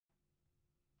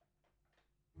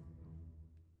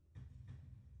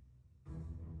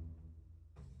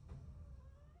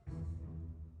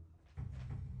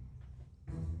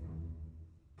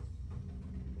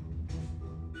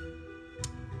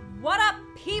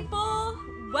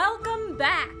Welcome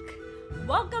back.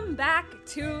 Welcome back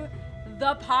to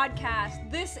the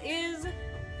podcast. This is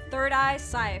Third Eye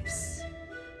Cyphs.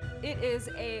 It is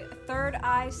a Third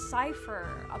Eye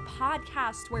Cipher, a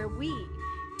podcast where we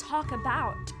talk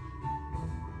about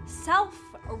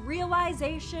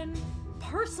self-realization,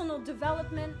 personal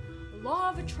development,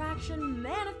 law of attraction,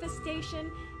 manifestation,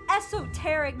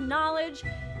 esoteric knowledge,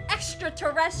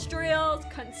 extraterrestrials,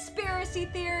 conspiracy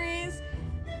theories,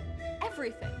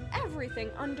 everything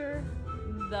under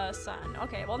the sun.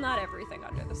 Okay, well, not everything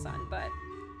under the sun, but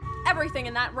everything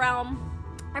in that realm,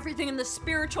 everything in the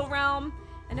spiritual realm,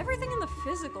 and everything in the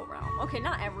physical realm. Okay,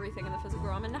 not everything in the physical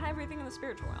realm, and not everything in the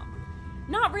spiritual realm.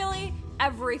 Not really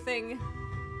everything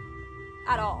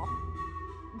at all.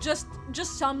 Just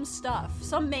some stuff,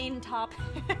 some main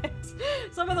topics,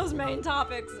 some of those main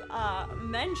topics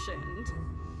mentioned.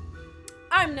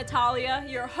 I'm Natalia,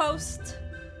 your host,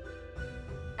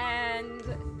 and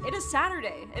it is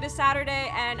Saturday. It is Saturday,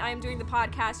 and I'm doing the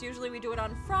podcast. Usually we do it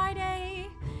on Friday,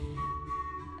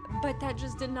 but that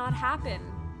just did not happen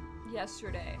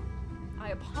yesterday. I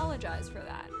apologize for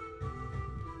that.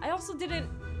 I also didn't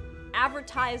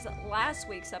advertise last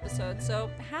week's episode,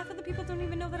 so half of the people don't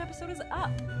even know that episode is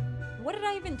up. What did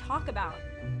I even talk about?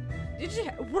 What did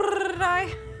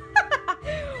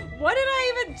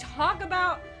I even talk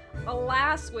about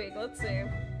last week? Let's see. I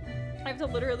have to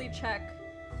literally check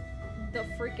the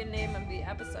freaking name of the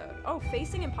episode. Oh,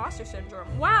 Facing Imposter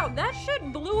Syndrome. Wow, that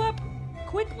shit blew up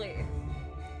quickly,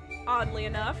 oddly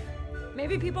enough.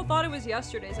 Maybe people thought it was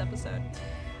yesterday's episode.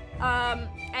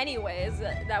 Anyways,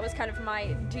 that was kind of my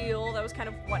deal. That was kind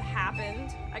of what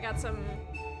happened. I got some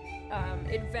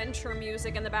adventure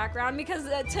music in the background because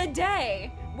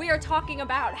today we are talking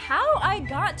about how I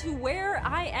got to where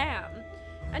I am.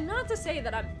 And not to say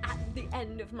that I'm at the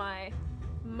end of my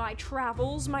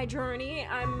travels, my journey.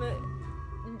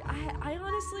 I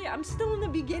honestly, I'm still in the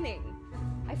beginning.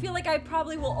 I feel like I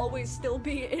probably will always still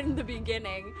be in the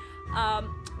beginning.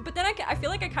 But then I feel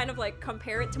like I kind of like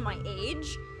compare it to my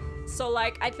age. So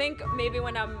like, I think maybe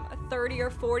when I'm 30 or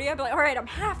 40, I'd be like, all right, I'm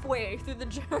halfway through the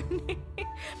journey.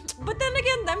 But then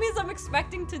again, that means I'm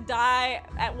expecting to die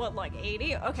at what, like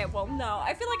 80? Okay, well, no.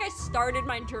 I feel like I started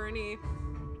my journey.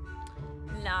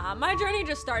 Nah, my journey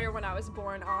just started when I was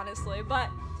born, honestly. But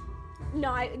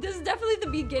no, this is definitely the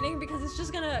beginning because it's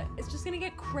just gonna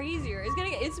get crazier.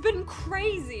 It's been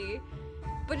crazy,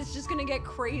 but it's just gonna get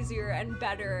crazier and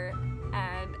better.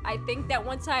 And I think that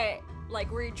once I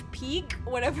like reach peak,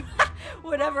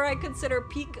 whatever I consider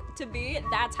peak to be,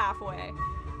 that's halfway.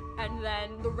 And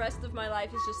then the rest of my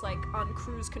life is just like on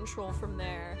cruise control from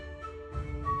there.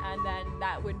 And then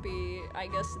that would be, I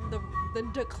guess, the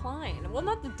decline. Well,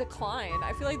 not the decline.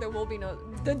 I feel like there will be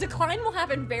the decline will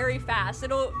happen very fast.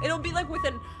 It'll be like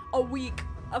within a week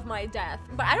of my death.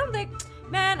 But I don't think,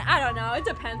 man, I don't know. It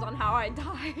depends on how I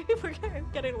die. We're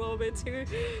getting a little bit too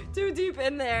deep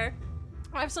in there.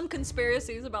 I have some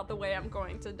conspiracies about the way I'm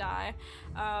going to die.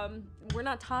 We're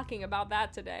not talking about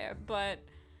that today, but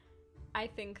I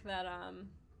think that,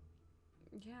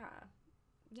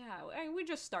 we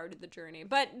just started the journey.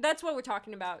 But that's what we're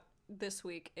talking about this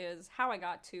week, is how I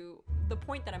got to the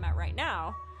point that I'm at right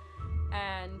now.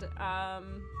 And,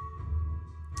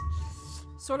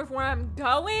 sort of where I'm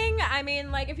going. I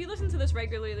mean, like, if you listen to this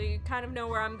regularly, you kind of know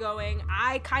where I'm going.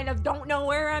 I kind of don't know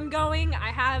where I'm going.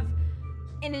 I have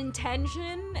an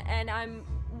intention, and I'm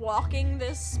walking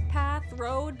this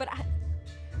road, but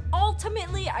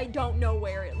ultimately, I don't know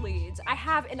where it leads. I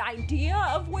have an idea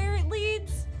of where it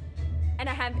leads, and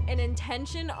I have an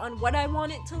intention on what I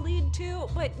want it to lead to,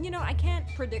 but, you know, I can't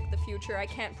predict the future. I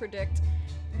can't predict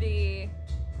the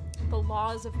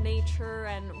laws of nature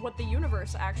and what the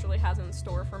universe actually has in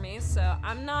store for me, so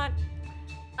I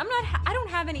don't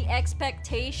have any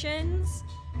expectations,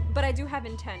 but I do have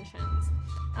intentions.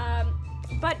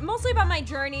 But mostly about my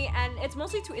journey, and it's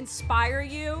mostly to inspire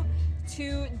you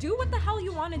to do what the hell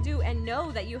you want to do and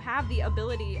know that you have the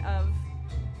ability of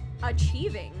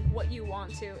achieving what you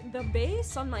want to. The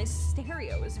bass on my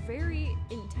stereo is very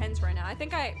intense right now. I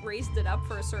think I raised it up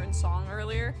for a certain song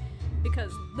earlier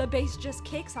because the bass just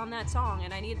kicks on that song,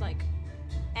 and I need like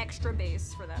extra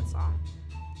bass for that song.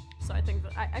 So I think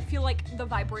that I feel like the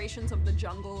vibrations of the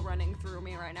jungle running through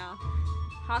me right now.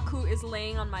 Haku is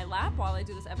laying on my lap while I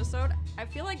do this episode. I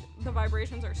feel like the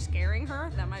vibrations are scaring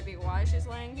her. That might be why she's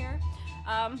laying here.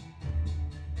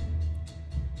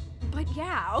 But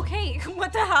yeah, okay,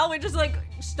 what the hell? We just like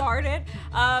started.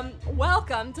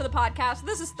 Welcome to the podcast.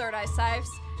 This is Third Eye Cyphs,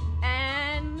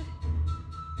 and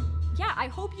yeah, I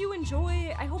hope you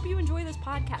enjoy this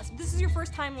podcast. If this is your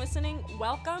first time listening,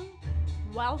 welcome.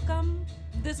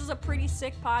 This is a pretty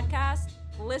sick podcast.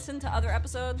 listen to other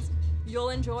episodes. You'll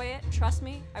enjoy it. Trust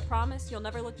me. I promise. You'll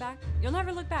never look back. You'll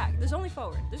never look back. There's only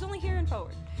forward. There's only here and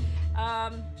forward.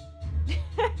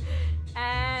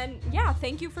 And yeah,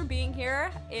 thank you for being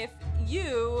here. If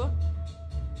you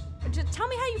just tell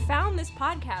me how you found this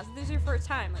podcast. If this is your first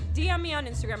time, like, DM me on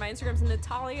Instagram. My Instagram's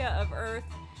Natalia of Earth.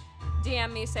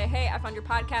 DM me, say, hey, I found your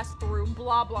podcast through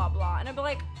blah blah blah, and I'll be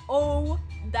like, oh,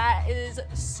 that is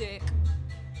sick.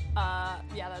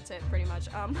 Yeah, that's it, pretty much.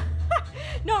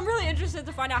 No, I'm really interested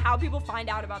to find out how people find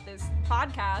out about this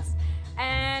podcast,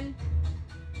 and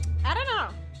I don't know.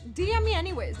 DM me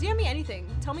anyways. DM me anything.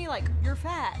 Tell me, like, you're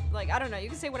fat. Like, I don't know. You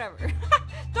can say whatever.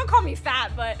 Don't call me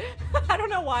fat, but I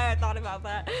don't know why I thought about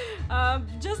that.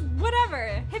 Just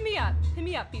whatever. Hit me up. Hit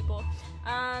me up, people.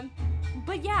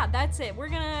 But yeah, that's it.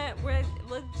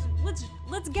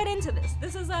 Let's get into this.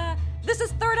 This is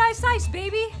Third Eye Sipes,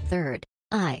 baby. Third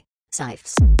Eye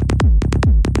Sipes.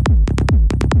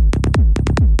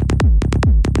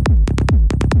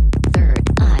 Third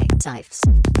Eye Sipes.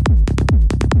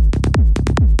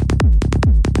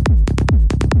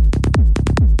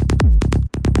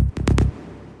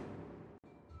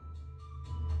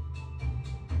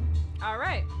 All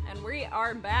right, and we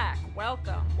are back.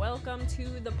 Welcome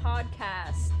to the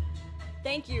podcast.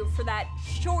 Thank you for that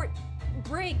short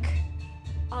break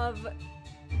of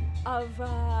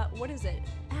what is it?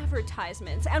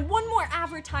 Advertisements. And one more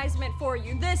advertisement for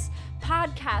you. This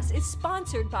podcast is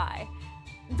sponsored by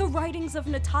The Writings of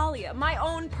Natalia, my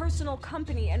own personal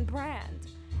company and brand.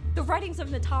 The Writings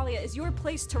of Natalia is your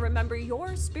place to remember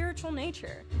your spiritual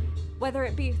nature, whether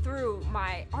it be through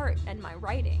my art and my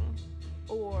writing,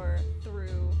 or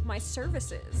through my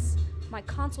services, my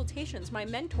consultations, my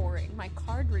mentoring, my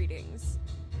card readings,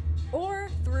 or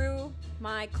through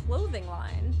my clothing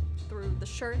line, through the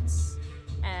shirts,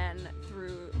 and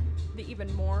through the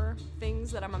even more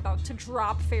things that I'm about to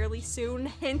drop fairly soon,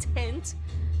 hint, hint,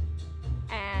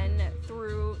 and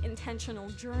through intentional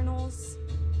journals,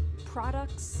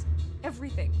 products,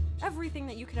 everything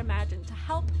that you can imagine to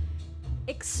help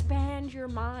expand your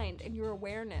mind and your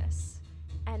awareness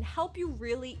and help you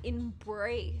really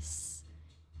embrace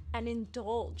and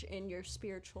indulge in your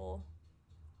spiritual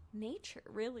nature,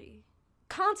 really.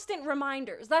 Constant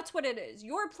reminders, that's what it is.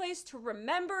 Your place to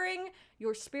remembering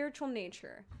your spiritual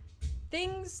nature.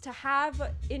 Things to have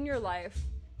in your life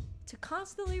to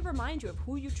constantly remind you of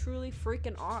who you truly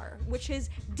freaking are, which is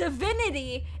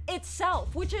divinity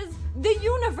itself, which is the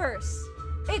universe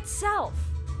itself.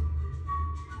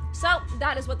 So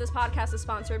that is what this podcast is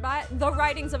sponsored by. The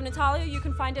Writings of Natalia. You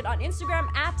can find it on Instagram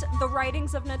at The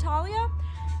Writings of Natalia.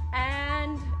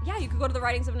 And yeah, you could go to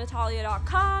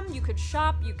thewritingsofnatalia.com. You could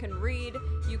shop, you can read,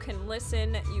 you can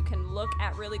listen, you can look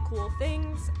at really cool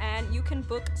things, and you can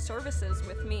book services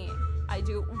with me. I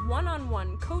do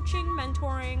one-on-one coaching,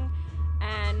 mentoring,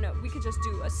 and we could just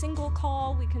do a single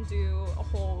call. We can do a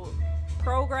whole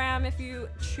program if you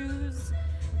choose.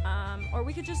 Or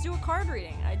we could just do a card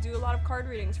reading. I do a lot of card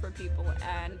readings for people,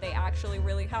 and they actually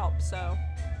really help. So,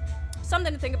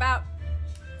 something to think about.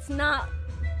 It's not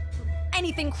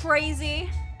anything crazy.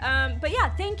 But yeah,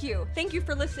 thank you. Thank you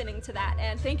for listening to that,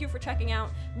 and thank you for checking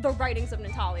out The Writings of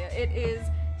Natalia. It is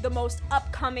the most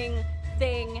upcoming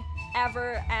thing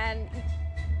ever, and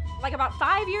like about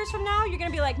 5 years from now, you're gonna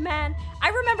be like, man, I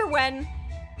remember when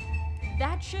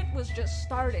that shit was just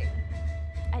starting,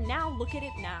 and now look at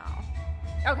it now.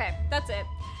 Okay, that's it.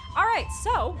 Alright,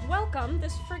 so, welcome.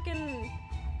 This freaking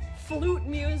flute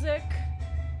music,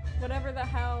 whatever the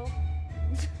hell.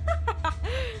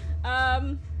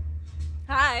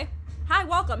 Hi,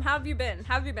 welcome. How have you been?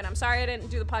 I'm sorry I didn't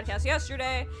do the podcast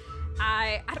yesterday.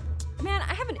 I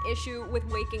have an issue with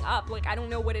waking up. Like, I don't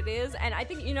know what it is, and I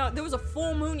think, there was a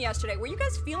full moon yesterday. Were you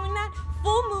guys feeling that?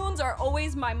 Full moons are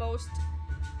always my most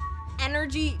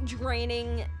energy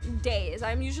draining days.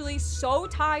 I'm usually so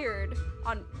tired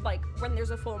on, like, when there's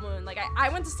a full moon. Like, I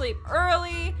went to sleep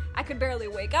early, I could barely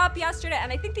wake up yesterday,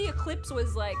 and I think the eclipse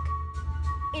was, like,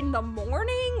 in the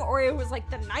morning, or it was, like,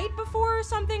 the night before or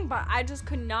something, but I just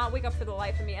could not wake up for the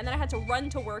life of me, and then I had to run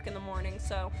to work in the morning,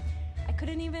 so I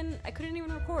couldn't even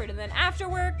record, and then after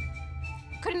work,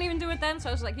 couldn't even do it then, so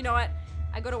I was like, you know what,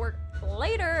 I go to work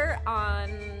later on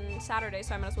Saturday,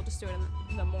 so I might as well just do it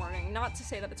in the morning. Not to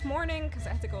say that it's morning, because I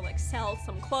had to go, like, sell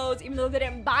some clothes, even though they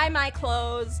didn't buy my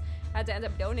clothes. I had to end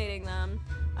up donating them.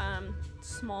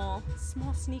 Small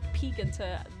sneak peek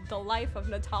into the life of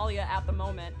Natalia at the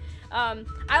moment. I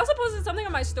also posted something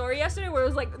on my story yesterday where it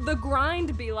was, like, the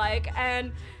grind be like,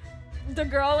 and the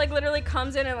girl, like, literally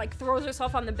comes in and, like, throws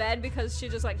herself on the bed because she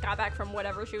just, like, got back from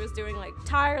whatever she was doing, like,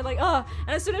 tired, like, ugh.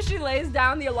 And as soon as she lays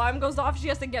down, the alarm goes off, she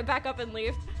has to get back up and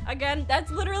leave. Again,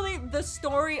 that's literally the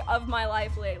story of my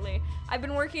life lately. I've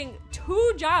been working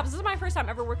 2 jobs. This is my first time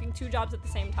ever working 2 jobs at the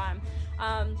same time.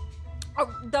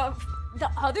 The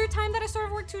other time that I sort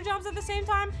of worked 2 jobs at the same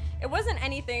time, it wasn't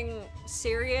anything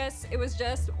serious. It was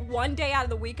just one day out of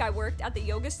the week I worked at the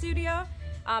yoga studio.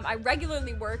 I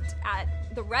regularly worked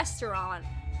at the restaurant,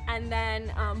 and then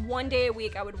one day a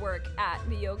week I would work at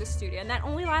the yoga studio, and that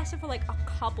only lasted for like a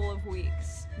couple of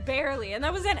weeks, barely, and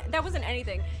that wasn't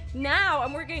anything. Now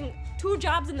I'm working 2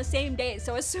 jobs in the same day,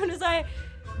 so as soon as I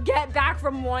get back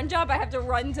from one job, I have to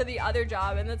run to the other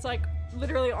job, and it's like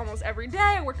literally almost every day.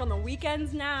 I work on the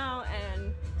weekends now,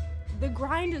 and the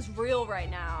grind is real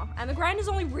right now. And the grind is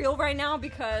only real right now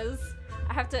because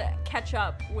I have to catch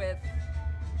up with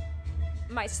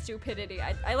my stupidity.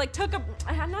 I like took a,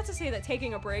 not to say that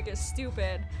taking a break is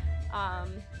stupid.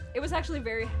 It was actually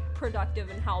very productive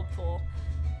and helpful,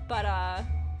 but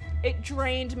it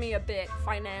drained me a bit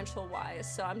financial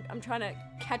wise, so I'm trying to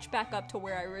catch back up to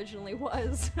where I originally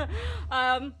was.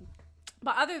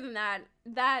 But other than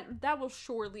that will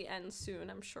surely end soon,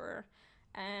 I'm sure,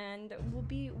 and we'll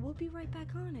be right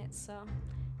back on it. So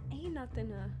ain't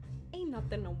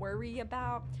nothing to worry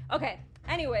about. Okay,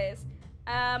 anyways,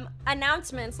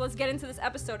 announcements. Let's get into this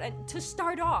episode. And to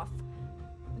start off,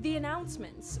 the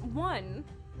announcements. 1,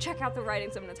 check out the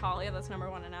writings of Natalia. That's number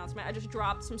 1 announcement. I just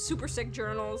dropped some super sick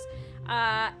journals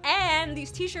and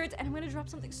these t-shirts, and I'm gonna drop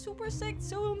something super sick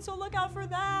soon, so look out for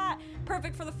that.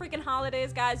 Perfect for the freaking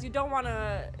holidays, guys. You don't want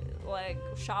to like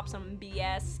shop some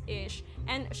BS-ish,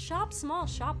 and shop small,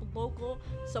 shop local,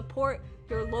 support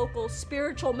your local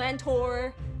spiritual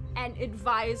mentor and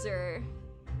advisor,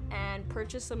 and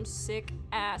purchase some sick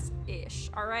ass ish.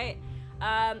 All right.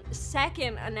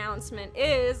 Second announcement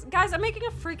is, guys, I'm making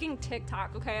a freaking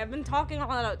TikTok, okay? I've been talking a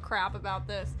lot of crap about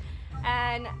this,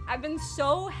 and I've been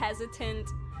so hesitant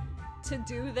to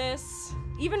do this.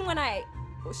 Even when I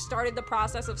started the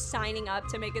process of signing up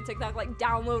to make a TikTok, like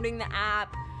downloading the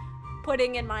app,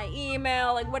 putting in my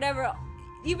email, like whatever,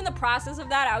 even the process of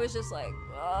that, I was just like,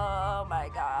 oh my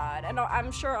God. And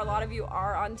I'm sure a lot of you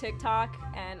are on TikTok,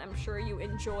 and I'm sure you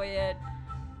enjoy it,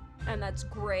 and that's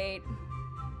great.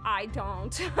 I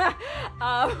don't.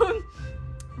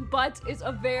 But it's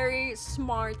a very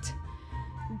smart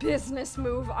business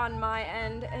move on my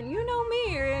end, and you know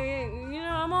me, you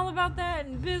know, I'm all about that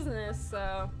in business,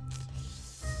 so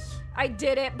I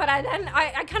did it. But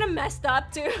I kind of messed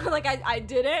up too. Like I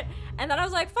did it, and then I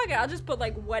was like, fuck it, I'll just put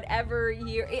like whatever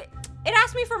year it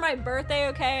asked me for my birthday,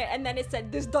 okay, and then it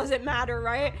said this doesn't matter,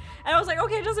 right? And I was like,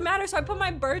 okay, it doesn't matter. So I put my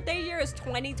birthday year as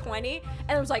 2020,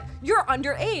 and it was like, you're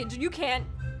underage, you can't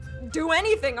do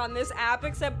anything on this app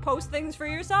except post things for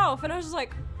yourself. And I was just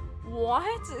like,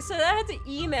 what? So then I had to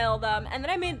email them, and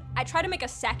then I tried to make a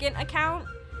second account,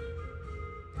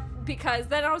 because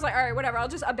then I was like, all right, whatever, I'll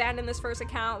just abandon this first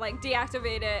account, like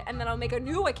deactivate it, and then I'll make a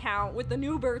new account with the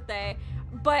new birthday.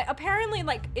 But apparently,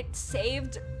 like, it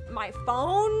saved my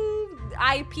phone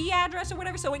IP address or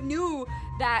whatever, so it knew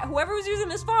that whoever was using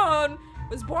this phone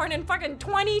was born in fucking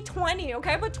 2020,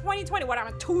 okay? But 2020, what, I'm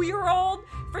a 2-year-old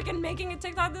freaking making a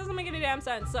TikTok? That doesn't make any damn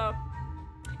sense. So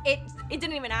it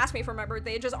didn't even ask me for my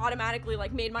birthday. It just automatically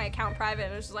like made my account private,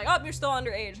 and it was just like, oh, you're still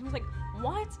underage. And I was like,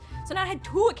 what? So now I had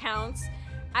 2 accounts.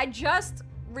 I just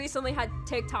recently had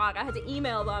TikTok. I had to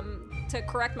email them to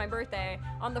correct my birthday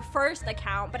on the first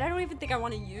account, but I don't even think I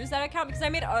want to use that account, because I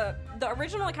made the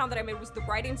original account that I made was the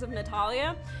writings of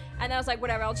Natalia, and then I was like,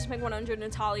 whatever, I'll just make one under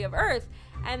Natalia of Earth,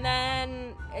 and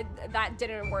then that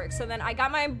didn't work. So then I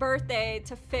got my birthday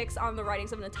to fix on the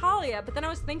writings of Natalia, but then I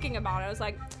was thinking about it. I was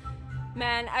like,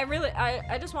 man,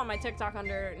 I just want my TikTok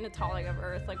under Natalia of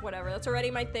Earth, like whatever, that's already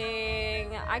my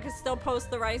thing. I could still post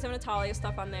the writings of Natalia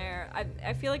stuff on there.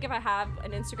 I feel like if I have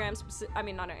an Instagram,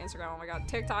 not an Instagram, oh my God,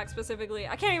 TikTok specifically,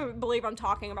 I can't even believe I'm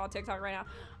talking about TikTok right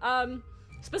now,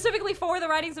 specifically for the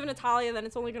writings of Natalia, then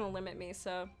it's only gonna limit me,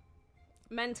 so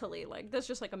mentally, like, that's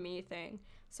just like a me thing.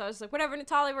 So I was like, whatever,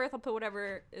 Natalia of Earth, I'll put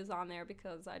whatever is on there,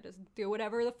 because I just do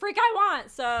whatever the freak I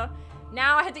want. So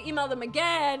now I had to email them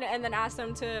again and then ask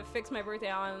them to fix my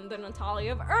birthday on the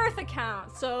Natalia of Earth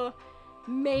account. So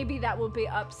maybe that will be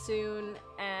up soon,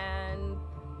 and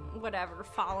whatever,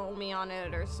 follow me on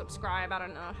it or subscribe. I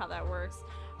don't know how that works.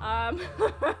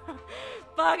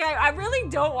 Fuck, I really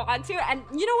don't want to, and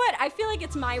you know what, I feel like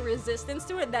it's my resistance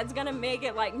to it that's gonna make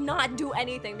it like not do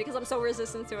anything, because I'm so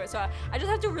resistant to it. So I just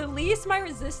have to release my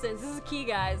resistance. This is key,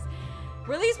 guys.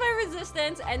 Release my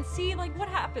resistance and see like what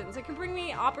happens. It can bring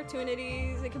me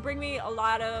opportunities, it can bring me a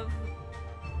lot of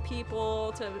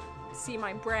people to see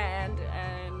my brand,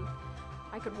 and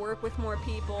I could work with more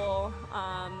people.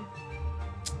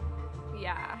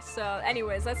 yeah, so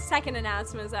anyways, that's second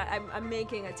announcement is that I'm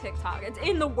making a TikTok. It's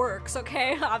in the works,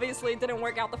 okay? Obviously, it didn't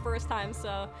work out the first time,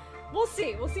 so we'll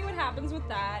see. We'll see what happens with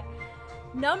that.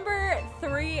 Number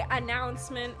 3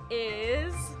 announcement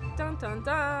is... Dun dun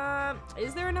dun.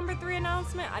 Is there a number 3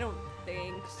 announcement? I don't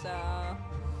think so.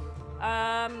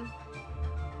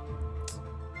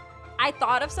 I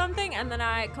thought of something and then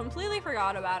I completely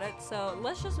forgot about it, so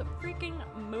let's just freaking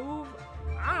move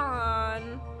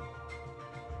on.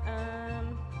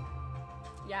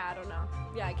 Yeah, I don't know.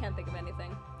 Yeah, I can't think of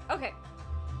anything. Okay.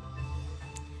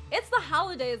 It's the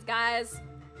holidays, guys.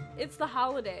 It's the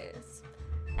holidays.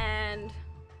 And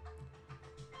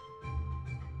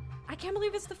I can't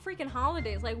believe it's the freaking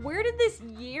holidays. Like, where did this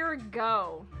year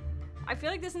go? I feel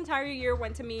like this entire year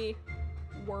went to me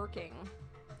working.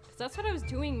 Because that's what I was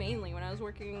doing mainly when I was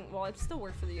working. Well, I still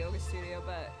work for the yoga studio,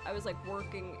 but I was like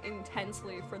working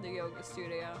intensely for the yoga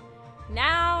studio.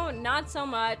 Now, not so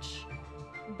much,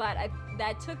 but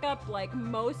that took up like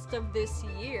most of this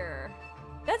year.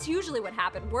 That's usually what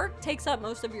happened. Work takes up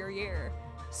most of your year.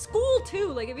 School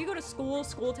too, like if you go to school,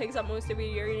 school takes up most of your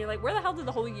year and you're like, where the hell did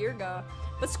the whole year go?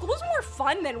 But school's more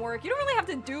fun than work. You don't really have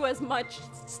to do as much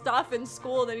stuff in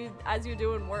school as you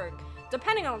do in work.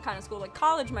 Depending on what kind of school, like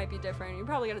college might be different. You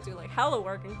probably gotta do like hella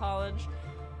work in college.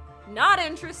 Not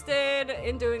interested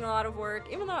in doing a lot of work,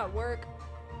 even though at work,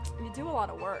 you do a lot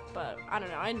of work, but I don't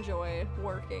know, I enjoy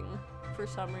working for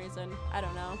some reason. I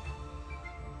don't know.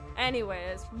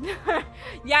 Anyways,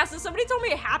 yeah, so somebody told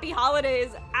me happy holidays.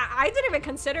 I didn't even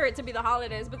consider it to be the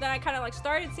holidays, but then I kind of like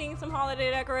started seeing some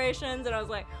holiday decorations and I was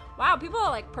like, wow, people are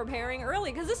like preparing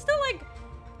early because it's still like,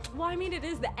 well, I mean, it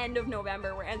is the end of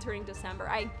November. We're entering December,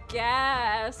 I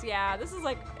guess. Yeah, this is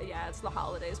like, yeah, it's the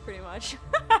holidays pretty much.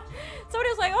 Somebody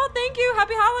was like, oh, thank you,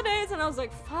 happy holidays. And I was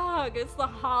like, fuck, it's the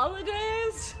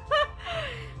holidays?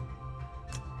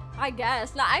 I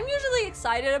guess. Now, I'm usually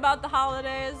excited about the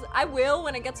holidays. I will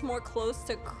when it gets more close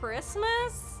to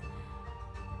Christmas.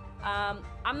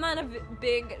 I'm not a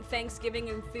big Thanksgiving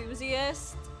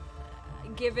enthusiast,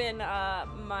 given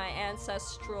my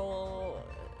ancestral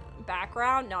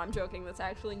background. No, I'm joking. That's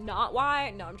actually not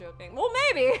why. No, I'm joking. Well,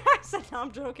 maybe. I said no,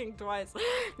 I'm joking twice.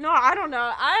 No, I don't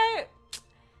know. I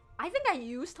think I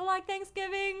used to like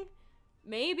Thanksgiving.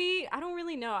 Maybe. I don't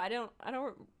really know. I don't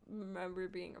remember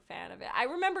being a fan of it. I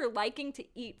remember liking to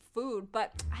eat food,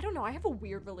 but I don't know. I have a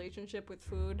weird relationship with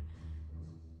food.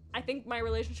 I think my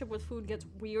relationship with food gets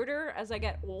weirder as I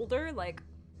get older. Like,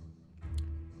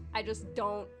 I just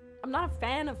don't... I'm not a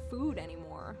fan of food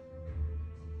anymore.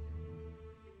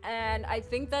 And I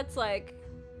think that's like...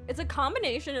 It's a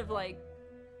combination of like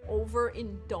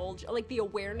overindulge, like the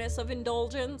awareness of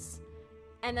indulgence.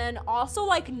 And then also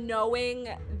like knowing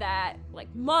that like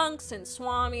monks and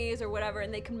swamis or whatever,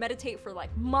 and they can meditate for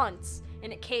like months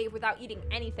in a cave without eating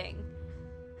anything.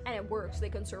 And it works, they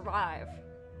can survive.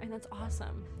 And that's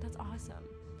awesome, that's awesome.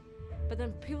 But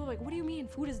then people are like, what do you mean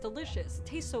food is delicious? It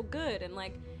tastes so good. And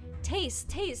like,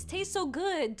 taste so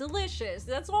good, delicious.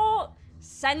 That's all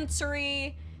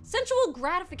sensory, sensual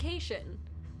gratification.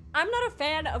 I'm not a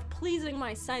fan of pleasing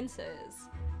my senses.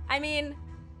 I mean,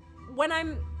 when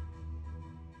I'm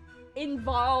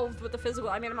involved with the physical,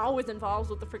 I mean, I'm always involved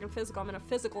with the freaking physical. I'm in a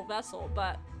physical vessel,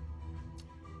 but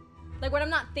like when I'm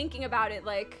not thinking about it,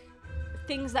 like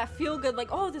things that feel good, like,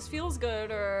 oh, this feels good,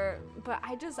 but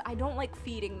I don't like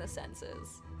feeding the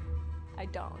senses. I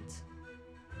don't.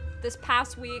 This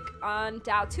past week on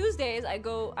Tao Tuesdays, I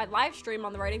live stream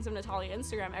on the Writings of Natalia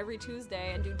Instagram every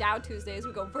Tuesday and do Tao Tuesdays.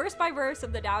 We go verse by verse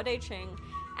of the Tao Te Ching.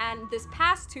 And this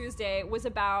past Tuesday was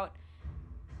about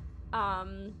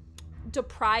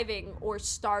depriving or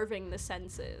starving the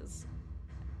senses.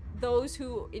 Those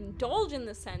who indulge in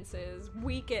the senses it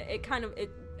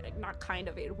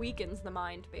weakens the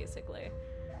mind, basically.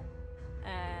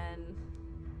 And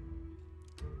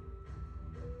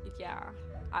yeah,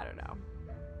 I don't know.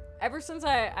 Ever since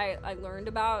I learned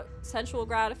about sensual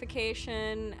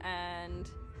gratification, and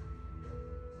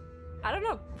I don't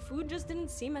know, food just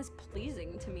didn't seem as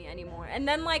pleasing to me anymore. And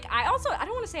then like, I don't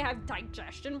want to say I have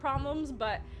digestion problems,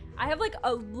 but I have like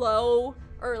a low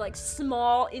or like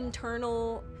small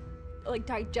internal like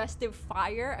digestive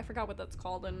fire. I forgot what that's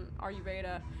called in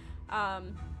Ayurveda.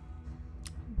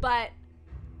 But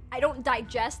I don't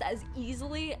digest as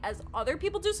easily as other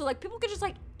people do. So like people could just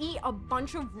like eat a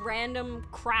bunch of random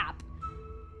crap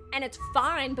and it's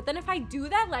fine. But then if I do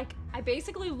that, like I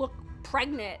basically look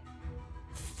pregnant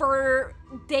for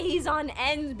days on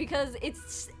end because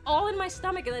it's all in my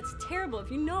stomach and it's terrible.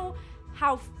 If you know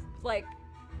how like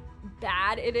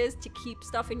bad it is to keep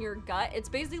stuff in your gut, it's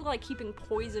basically like keeping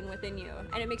poison within you,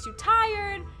 and it makes you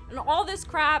tired and all this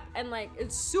crap, and like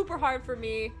it's super hard for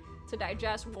me to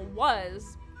digest, well,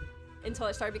 was until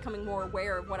I started becoming more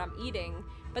aware of what I'm eating.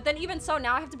 But then even so,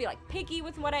 now I have to be like picky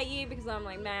with what I eat because I'm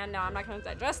like, man, no, I'm not gonna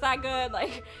digest that good.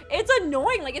 Like, it's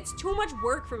annoying. Like, it's too much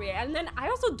work for me. And then I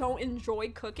also don't enjoy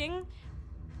cooking,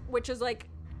 which is like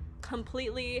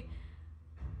completely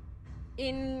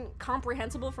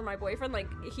incomprehensible for my boyfriend. Like,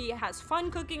 he has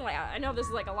fun cooking. Like, I know this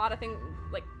is like a lot of things,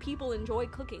 like, people enjoy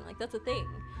cooking. Like, that's a thing.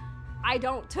 I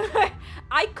don't.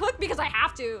 I cook because I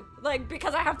have to. Like,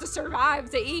 because I have to survive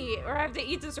to eat, or I have to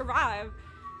eat to survive.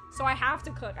 So I have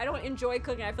to cook. I don't enjoy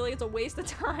cooking. I feel like it's a waste of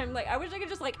time. Like, I wish I could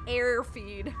just, like, air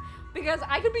feed. Because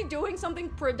I could be doing something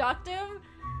productive,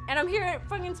 and I'm here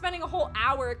fucking spending a whole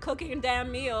hour cooking a damn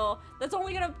meal that's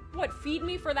only gonna, feed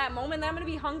me for that moment. Then I'm gonna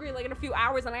be hungry, like, in a few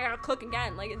hours, and I gotta cook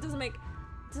again. Like, it doesn't make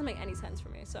any sense for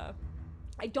me. So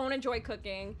I don't enjoy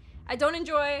cooking. I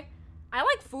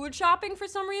like food shopping for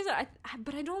some reason.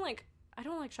 But I don't like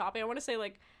shopping. I want to say,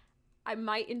 like, I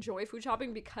might enjoy food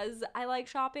shopping because I like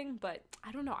shopping, but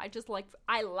I don't know.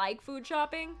 I like food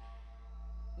shopping,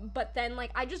 but then, like,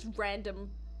 I just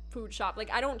random food shop. Like,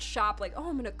 I don't shop like, oh,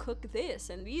 I'm gonna cook this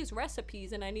and these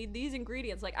recipes and I need these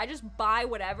ingredients. Like, I just buy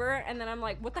whatever, and then I'm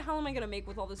like, what the hell am I gonna make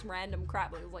with all this random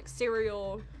crap? Like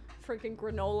cereal, freaking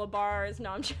granola bars.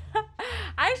 No, I'm just I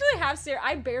actually have cereal.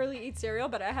 I barely eat cereal,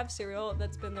 but I have cereal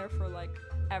that's been there for, like,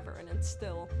 ever, and it's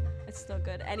still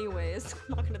good. Anyways,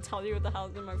 I'm not gonna tell you what the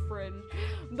hell's in my fridge,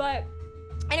 but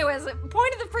anyways, the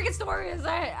point of the freaking story is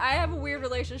I have a weird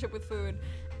relationship with food,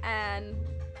 and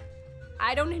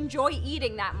I don't enjoy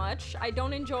eating that much. I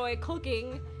don't enjoy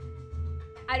cooking.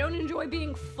 I don't enjoy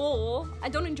being full. I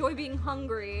don't enjoy being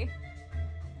hungry.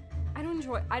 I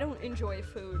don't enjoy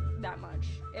food that much.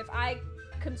 If I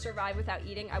could survive without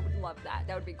eating, I would love that.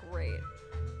 That would be great.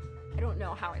 I don't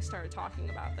know how I started talking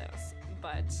about this,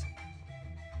 but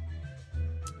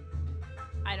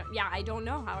I don't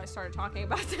know how I started talking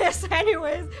about this.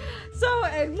 Anyways, so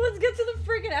let's get to the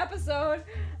freaking episode.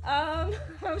 I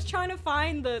was trying to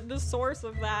find the source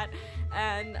of that,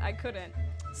 and I couldn't.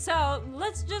 So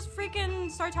let's just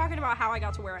freaking start talking about how I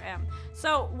got to where I am.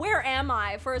 So where am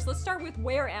I? First, let's start with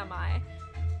where am I?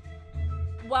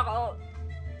 Well,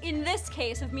 in this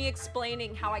case of me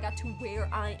explaining how I got to where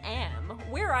I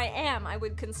am, I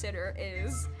would consider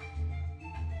is,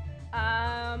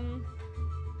 I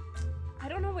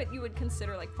don't know what you would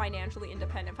consider, like, financially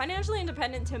independent. Financially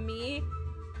independent to me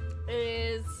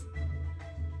is,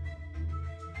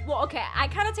 well, okay, I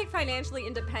kind of take financially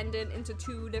independent into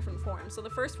two different forms. So the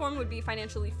first form would be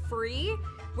financially free,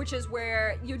 which is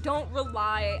where you don't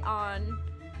rely on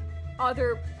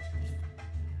other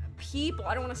people,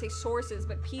 I don't want to say sources,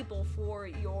 but people for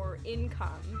your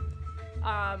income.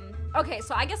 Okay,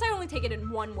 so I guess I only take it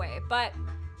in one way, but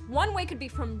one way could be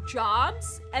from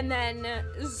jobs, and then,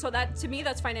 so that, to me,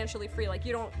 that's financially free. Like,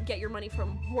 you don't get your money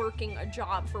from working a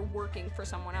job for working for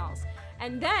someone else.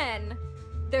 And then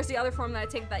there's the other form that I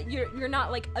take, that you're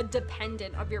not, like, a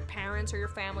dependent of your parents or your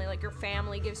family. Like, your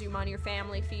family gives you money, your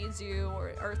family feeds you,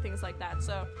 or things like that.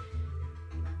 So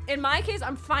in my case,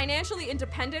 I'm financially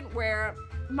independent, where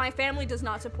my family does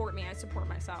not support me, I support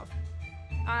myself.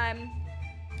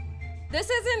 This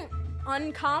isn't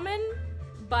uncommon,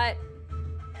 but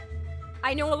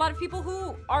I know a lot of people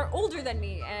who are older than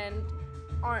me and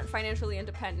aren't financially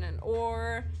independent,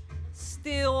 or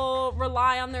still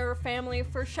rely on their family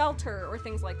for shelter or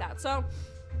things like that. So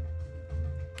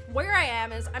where I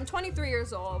am is, I'm 23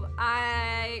 years old.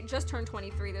 I just turned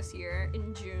 23 this year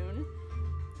in June.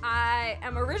 I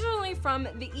am originally from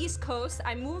the East Coast.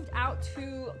 I moved out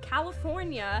to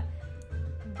California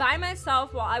by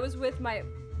myself while I was with my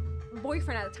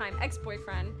boyfriend at the time,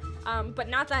 ex-boyfriend, but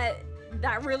not that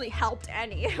really helped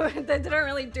any. That didn't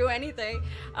really do anything.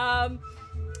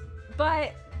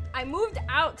 But I moved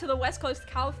out to the West Coast of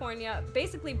California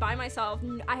basically by myself.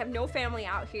 I have no family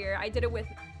out here. I did it with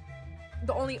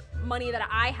the only money that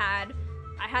I had.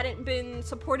 I hadn't been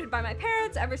supported by my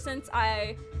parents ever since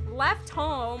I left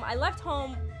home. I left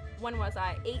home, when was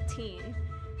I? 18.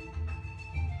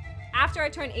 After I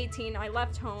turned 18, I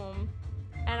left home,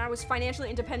 and I was financially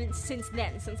independent since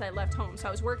then, since I left home. So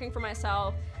I was working for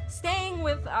myself, staying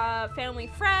with family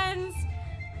friends,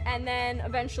 and then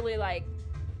eventually, like,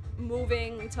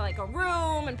 moving to, like, a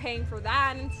room and paying for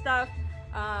that and stuff.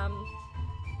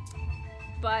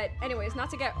 But anyways, not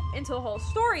to get into the whole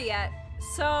story yet.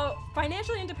 So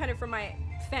financially independent from my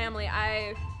family,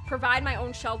 I provide my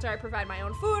own shelter, I provide my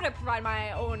own food, I provide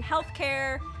my own health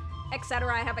care,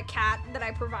 etc. I have a cat that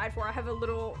I provide for. I have a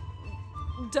little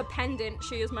dependent.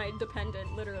 She is my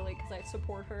dependent, literally, because I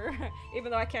support her,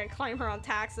 even though I can't claim her on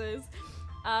taxes.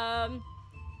 And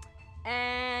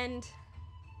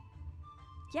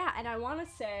yeah, and I want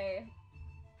to say,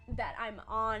 that I'm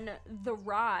on the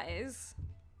rise,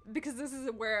 because this is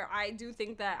where I do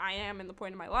think that I am in the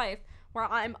point of my life where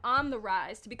I'm on the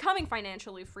rise to becoming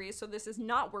financially free, so this is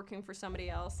not working for somebody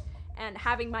else, and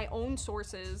having my own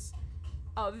sources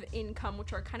of income,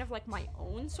 which are kind of like my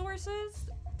own sources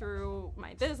through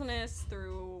my business,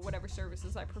 through whatever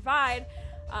services I provide,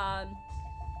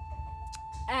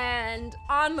 and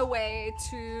on the way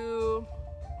to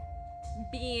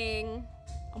being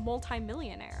a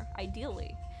multi-millionaire,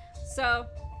 ideally. So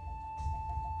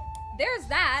there's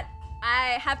that.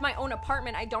 I have my own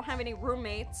apartment. I don't have any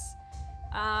roommates.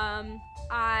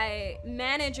 I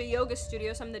manage a yoga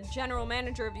studio, so I'm the general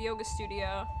manager of a yoga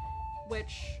studio,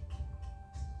 which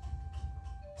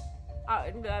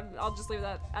I'll just leave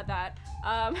that at that.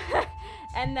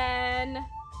 And then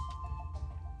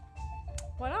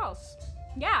what else?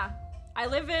 Yeah, I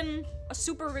live in a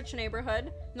super rich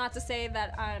neighborhood. Not to say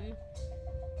that I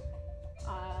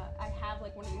have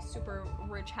like one of these super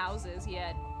rich houses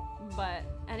yet,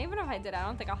 and even if I did, I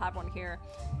don't think I'll have one here.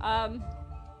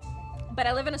 But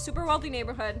I live in a super wealthy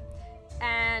neighborhood,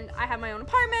 and I have my own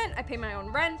apartment. I pay my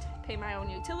own rent, pay my own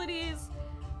utilities.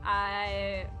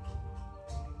 I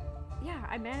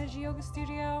manage a yoga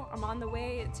studio. I'm on the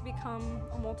way to become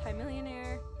a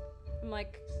multi-millionaire. I'm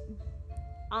like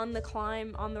on the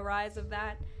climb, on the rise of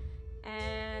that.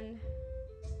 And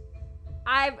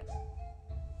I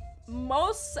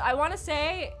want to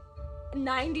say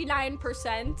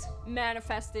 99%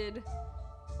 manifested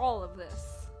all of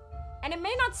this. And it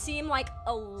may not seem like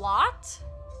a lot,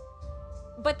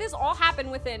 but this all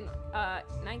happened within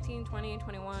 19, 20,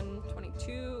 21,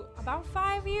 22, about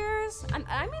 5 years. And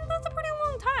I mean, that's a pretty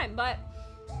long time, but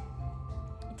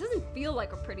it doesn't feel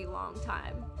like a pretty long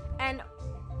time. And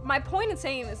my point in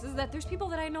saying this is that there's people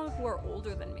that I know who are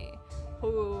older than me,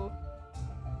 who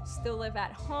still live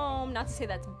at home. Not to say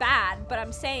that's bad, but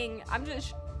I'm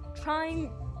just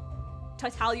trying to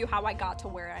tell you how I got to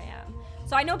where I am.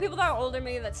 So I know people that are older than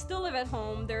me that still live at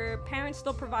home. Their parents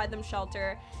still provide them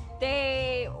shelter.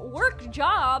 They work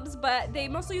jobs, but they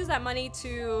mostly use that money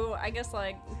to, I guess,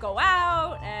 like, go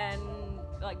out and,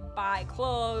 like, buy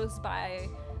clothes, buy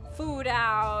food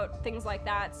out, things like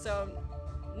that. So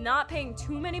not paying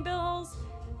too many bills.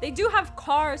 They do have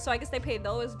cars, so I guess they pay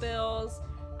those bills.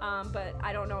 But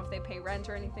I don't know if they pay rent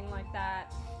or anything like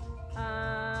that.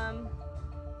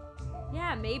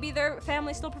 Yeah, maybe their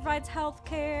family still provides health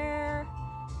care.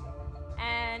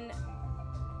 And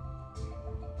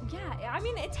yeah, I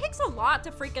mean, it takes a lot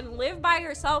to freaking live by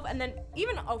yourself and then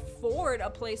even afford a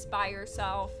place by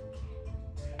yourself.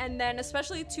 And then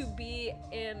especially to be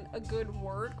in a good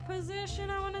work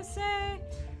position, I want to say.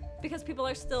 Because people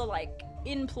are still, like,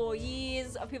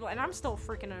 employees of people. And I'm still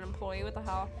freaking an employee, what the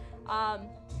hell?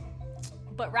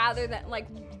 But rather than, like,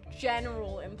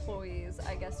 general employees,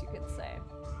 I guess you could say.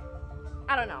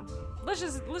 I don't know. Let's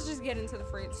just get into the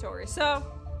freaking story. So,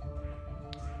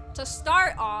 to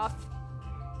start off,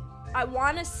 I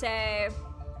want to say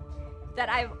that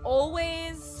I've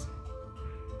always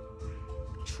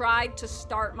tried to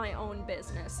start my own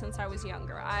business since I was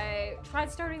younger. I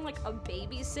tried starting like a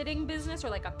babysitting business or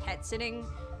like a pet sitting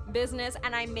business,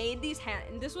 and I made these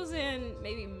and this was in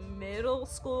maybe middle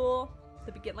school,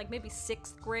 like maybe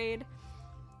 6th grade,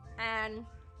 and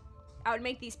I would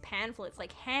make these pamphlets,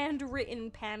 like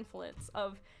handwritten pamphlets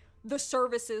of the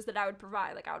services that I would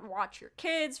provide. Like, I would watch your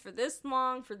kids for this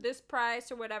long, for this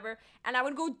price or whatever, and I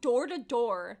would go door to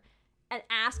door and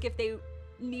ask if they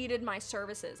needed my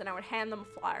services, and I would hand them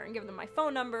a flyer and give them my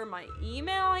phone number, my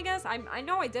email, I guess. I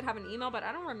know I did have an email, but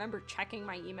I don't remember checking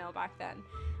my email back then.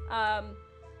 I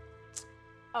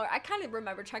kind of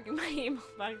remember checking my email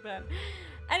back then.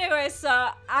 Anyway, so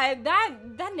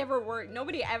that never worked.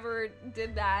 Nobody ever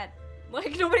did that.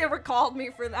 Like, nobody ever called me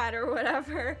for that or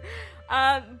whatever.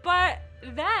 But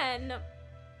then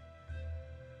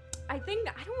I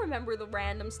don't remember the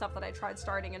random stuff that I tried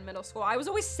starting in middle school. I was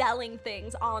always selling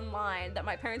things online that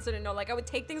my parents didn't know. Like, I would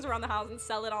take things around the house and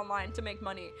sell it online to make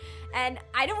money. And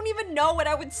I don't even know what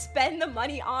I would spend the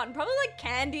money on. Probably like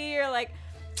candy or like,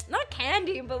 not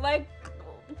candy, but like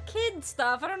kid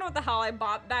stuff. I don't know what the hell I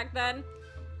bought back then.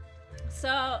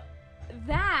 So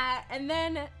that, and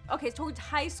then, okay, towards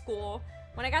high school,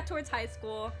 when I got towards high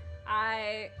school,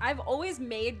 I've always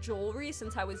made jewelry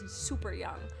since I was super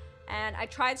young. And I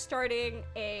tried starting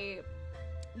a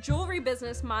jewelry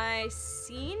business my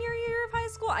senior year of high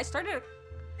school. I started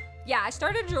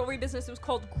a jewelry business. It was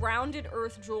called Grounded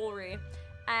Earth Jewelry.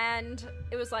 And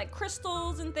it was like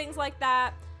crystals and things like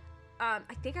that. I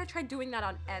think I tried doing that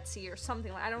on Etsy or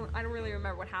something. I don't really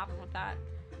remember what happened with that.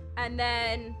 And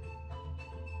then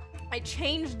I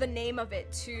changed the name of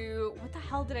it to, what the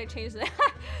hell did I change it?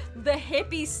 the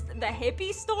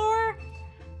hippie store?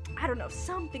 I don't know,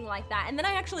 something like that. And then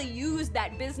I actually used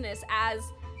that business as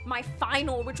my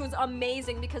final, which was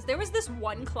amazing because there was this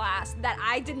one class that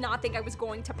I did not think I was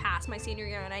going to pass my senior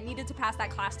year, and I needed to pass that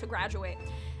class to graduate.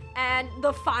 And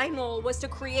the final was to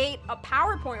create a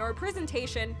PowerPoint or a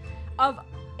presentation of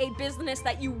a business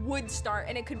that you would start,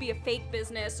 and it could be a fake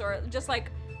business or just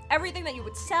like everything that you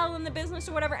would sell in the business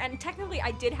or whatever. And technically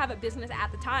I did have a business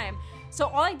at the time, so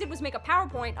all I did was make a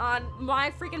PowerPoint on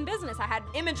my freaking business. I had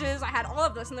images, I had all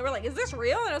of this, and they were like, is this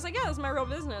real? And I was like, yeah, this is my real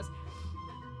business.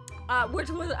 Which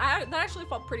was, that actually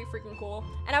felt pretty freaking cool.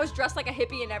 And I was dressed like a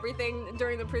hippie and everything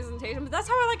during the presentation, but that's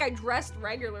how I dressed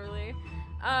regularly.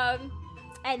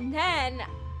 And then,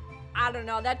 I don't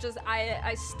know, that just,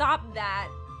 I stopped that.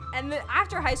 And then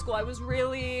after high school, I was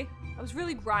really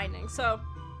grinding. So,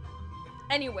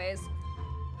 anyways,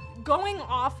 going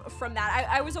off from that,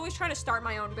 I was always trying to start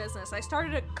my own business. I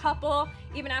started a couple,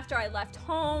 even after I left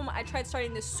home. I tried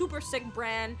starting this super sick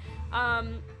brand,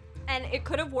 and it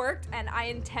could have worked, and I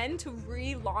intend to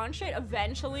relaunch it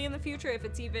eventually in the future if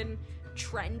it's even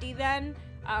trendy then.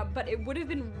 But it would have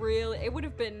been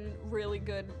really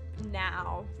good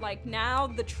now. Like, now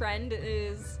the trend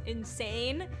is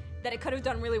insane that it could have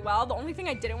done really well. The only thing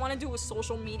I didn't want to do was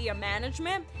social media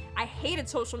management. I hated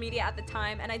social media at the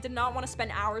time, and I did not want to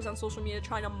spend hours on social media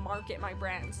trying to market my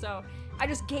brand. So I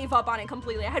just gave up on it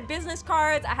completely. I had business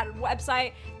cards, I had a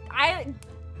website. I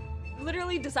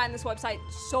literally designed this website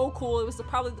so cool. It was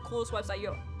probably the coolest website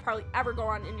you'll probably ever go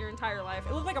on in your entire life.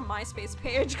 It looked like a MySpace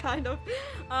page, kind of.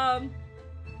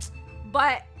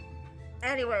 But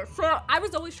anyway, so I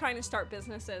was always trying to start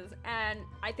businesses, and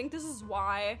I think this is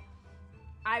why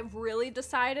I've really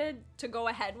decided to go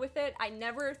ahead with it. I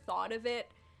never thought of it.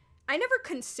 I never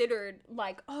considered,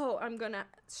 like, oh, I'm gonna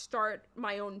start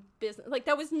my own business. Like,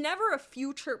 that was never a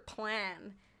future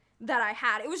plan that I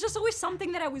had. It was just always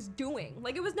something that I was doing.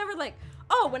 Like, it was never like,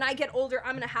 oh, when I get older,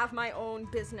 I'm gonna have my own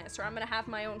business or I'm gonna have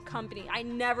my own company. I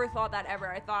never thought that ever.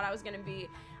 I thought I was gonna be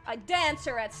a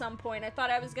dancer at some point. I thought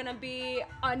I was gonna be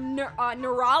a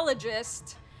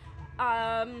neurologist.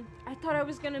 I thought I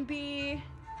was gonna be...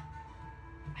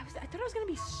 I thought I was gonna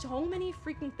be so many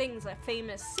freaking things. A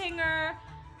famous singer,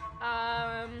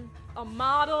 a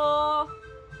model,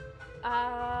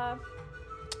 I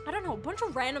don't know, a bunch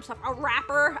of random stuff. A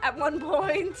rapper at one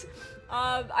point.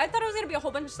 I thought I was gonna be a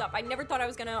whole bunch of stuff. I never thought I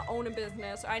was gonna own a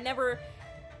business. I never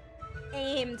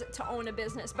aimed to own a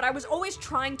business, but I was always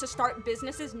trying to start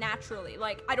businesses naturally.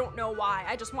 Like, I don't know why.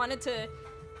 I just wanted to,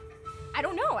 I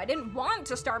don't know. I didn't want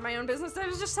to start my own business. That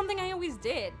was just something I always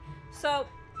did. So,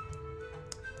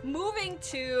 moving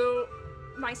to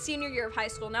my senior year of high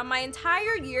school. Now, my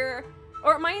entire year,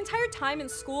 or my entire time in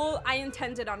school, I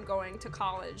intended on going to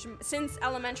college. Since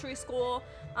elementary school,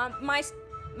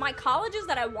 my colleges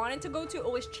that I wanted to go to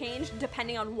always changed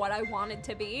depending on what I wanted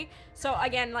to be. So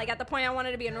again, like at the point I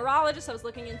wanted to be a neurologist, I was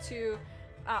looking into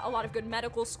a lot of good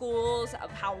medical schools,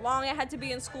 of how long I had to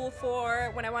be in school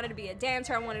for. When I wanted to be a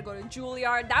dancer, I wanted to go to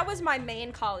Juilliard. That was my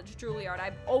main college, Juilliard.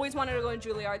 I've always wanted to go to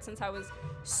Juilliard since I was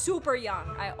super young.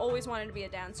 I always wanted to be a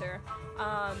dancer.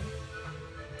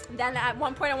 Then at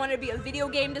one point I wanted to be a video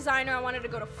game designer. I wanted to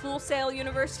go to Full Sail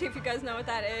University, if you guys know what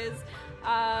that is.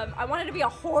 I wanted to be a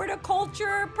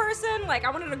horticulture person. Like, I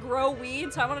wanted to grow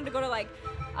weed, so I wanted to go to like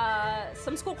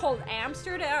some school called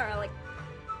Amsterdam, or like,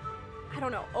 I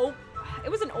don't know, it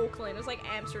was in Oakland. It was like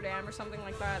Amsterdam or something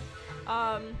like that.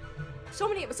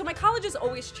 So my colleges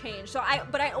always changed.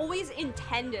 But I always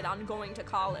intended on going to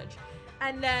college.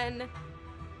 And then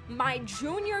my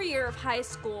junior year of high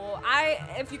school,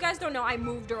 if you guys don't know, I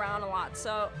moved around a lot.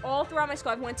 So all throughout my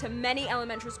school, I've went to many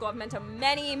elementary schools, I've went to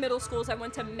many middle schools, I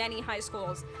went to many high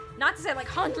schools. Not to say like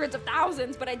hundreds of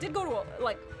thousands, but I did go to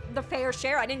like the fair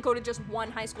share. I didn't go to just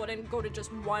one high school. I didn't go to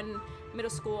just one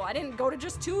middle school. I didn't go to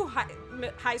just two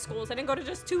high schools. I didn't go to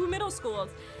just two middle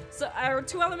schools, or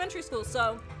two elementary schools.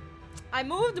 So I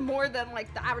moved more than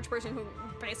like the average person who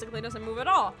basically doesn't move at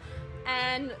all.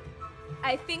 And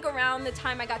I think around the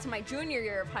time I got to my junior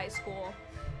year of high school,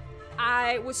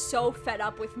 I was so fed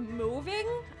up with moving.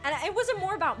 And it wasn't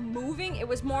more about moving, it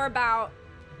was more about,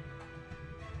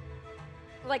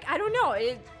 like, I don't know.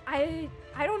 I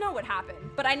don't know what happened.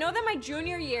 But I know that my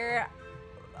junior year,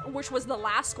 which was the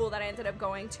last school that I ended up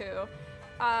going to,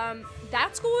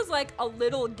 that school was like a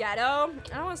little ghetto.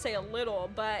 I don't want to say a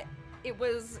little, but it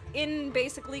was in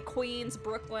basically Queens,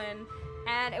 Brooklyn.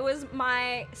 And it was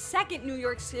my second New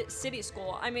York City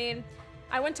school. I mean,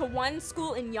 I went to one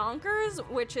school in Yonkers,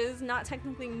 which is not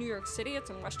technically New York City. It's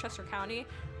in Westchester County,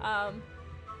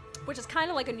 which is kind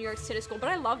of like a New York City school, but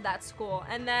I love that school.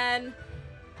 And then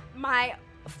my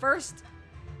first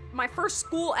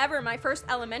school ever, my first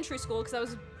elementary school, because I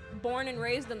was born and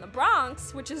raised in the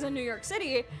Bronx, which is in New York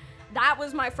City, that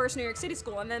was my first New York City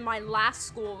school. And then my last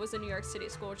school was a New York City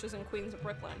school, which was in Queens,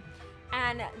 Brooklyn.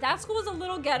 And that school was a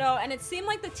little ghetto, and it seemed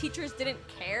like the teachers didn't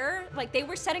care. Like, they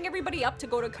were setting everybody up to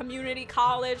go to community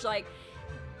college. Like,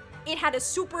 it had a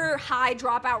super high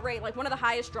dropout rate, like one of the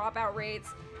highest dropout rates.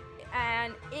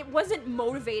 And it wasn't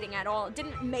motivating at all. It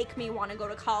didn't make me want to go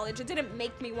to college. It didn't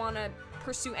make me want to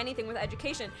pursue anything with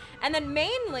education. And then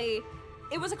mainly,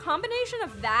 it was a combination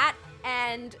of that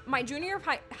and my junior year of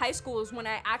high school is when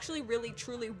I actually really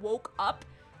truly woke up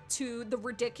to the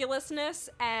ridiculousness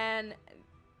and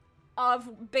of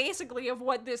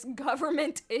what this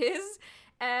government is,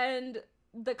 and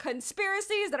the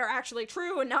conspiracies that are actually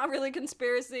true and not really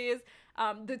conspiracies,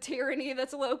 the tyranny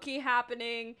that's low-key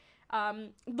happening,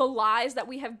 the lies that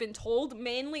we have been told,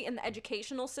 mainly in the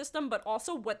educational system, but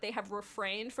also what they have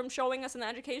refrained from showing us in the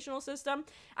educational system.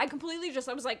 I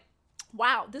was like,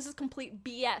 wow, this is complete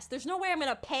BS. There's no way I'm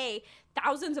gonna pay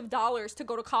thousands of dollars to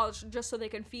go to college just so they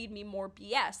can feed me more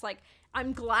BS. Like,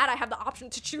 I'm glad I have the option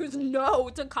to choose no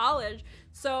to college.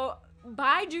 So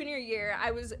by junior year,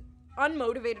 I was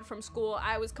unmotivated from school.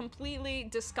 I was completely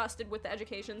disgusted with the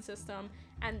education system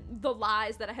and the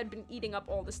lies that I had been eating up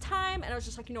all this time. And I was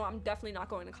just like, I'm definitely not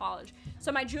going to college.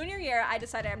 So my junior year, I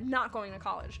decided I'm not going to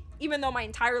college, even though my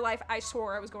entire life I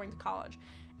swore I was going to college.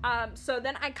 So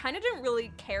then I kind of didn't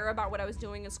really care about what I was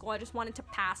doing in school. I just wanted to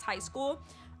pass high school.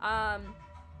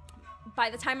 By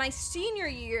the time my senior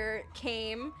year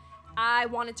came, I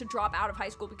wanted to drop out of high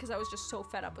school because I was just so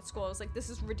fed up with school. I was like, this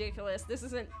is ridiculous. This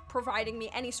isn't providing me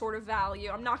any sort of value.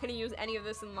 I'm not going to use any of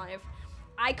this in life.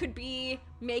 I could be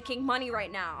making money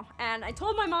right now. And I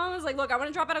told my mom, I was like, look, I want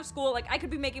to drop out of school. Like, I could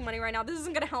be making money right now. This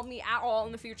isn't going to help me at all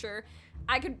in the future.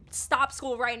 I could stop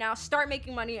school right now, start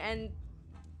making money, and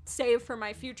save for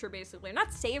my future, basically.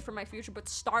 Not save for my future, but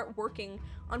start working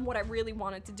on what I really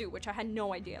wanted to do, which I had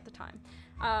no idea at the time.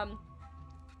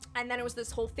 And then it was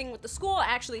this whole thing with the school. I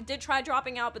actually did try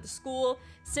dropping out, but the school,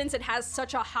 since it has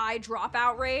such a high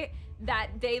dropout rate, that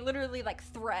they literally like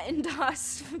threatened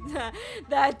us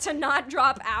that to not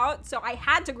drop out. So I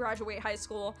had to graduate high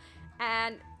school.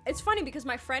 And it's funny because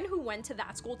my friend who went to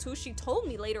that school too, she told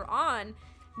me later on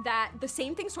that the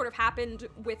same thing sort of happened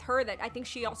with her, that I think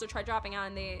she also tried dropping out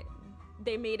and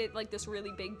they made it like this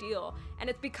really big deal. And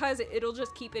it's because it'll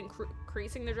just keep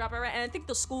increasing the dropout rate. And I think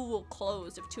the school will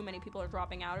close if too many people are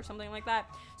dropping out or something like that.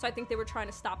 So I think they were trying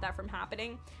to stop that from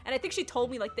happening. And I think she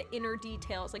told me like the inner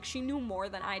details. Like, she knew more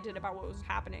than I did about what was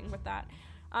happening with that.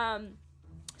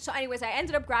 So anyways, I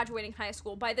ended up graduating high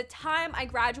school. By the time I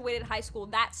graduated high school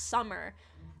that summer,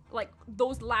 like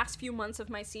those last few months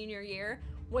of my senior year,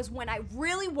 was when I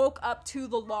really woke up to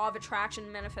the law of attraction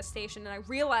and manifestation, and I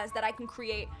realized that I can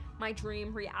create my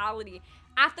dream reality.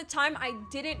 At the time, I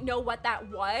didn't know what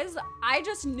that was. I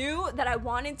just knew that I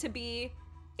wanted to be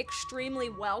extremely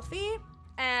wealthy,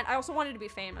 and I also wanted to be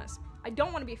famous. I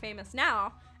don't want to be famous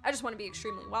now. I just want to be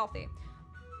extremely wealthy.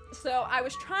 So I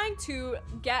was trying to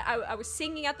I was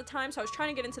singing at the time, so I was trying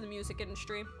to get into the music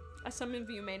industry, as some of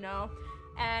you may know.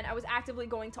 And I was actively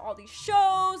going to all these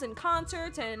shows and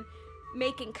concerts and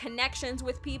making connections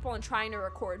with people and trying to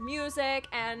record music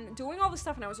and doing all this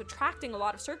stuff, and I was attracting a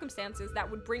lot of circumstances that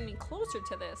would bring me closer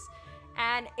to this.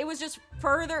 And it was just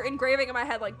further engraving in my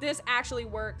head, like, this actually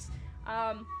works.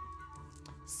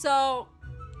 So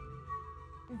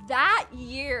that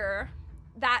year,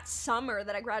 that summer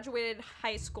that I graduated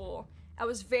high school, I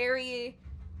was very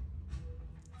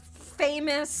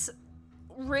famous,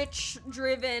 rich,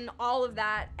 driven, all of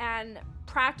that, and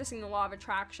practicing the law of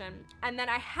attraction. And then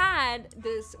I had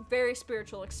this very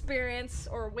spiritual experience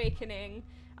or awakening.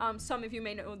 Some of you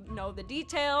may know the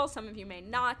details, some of you may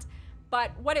not,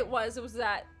 but what it was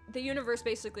that the universe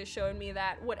basically showed me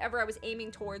that whatever I was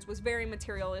aiming towards was very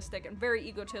materialistic and very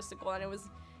egotistical, and it was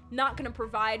not going to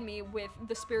provide me with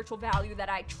the spiritual value that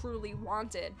I truly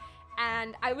wanted.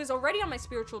 And I was already on my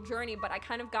spiritual journey, but I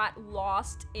kind of got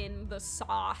lost in the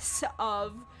sauce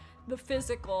of the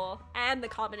physical and the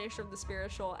combination of the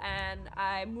spiritual, and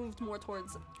I moved more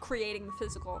towards creating the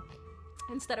physical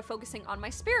instead of focusing on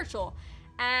my spiritual.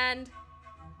 And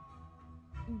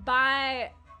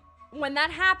when that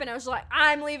happened, I was like,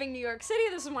 I'm leaving New York City.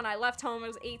 This is when I left home. I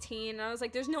was 18, and I was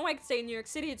like, there's no way I can stay in New York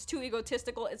City. It's too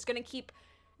egotistical. It's gonna keep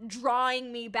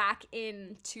drawing me back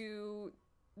into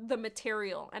the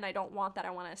material, and I don't want that. I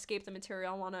want to escape the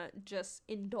material. I want to just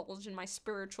indulge in my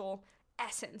spiritual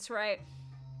essence, right?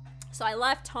 So I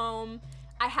left home.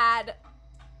 I had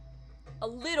a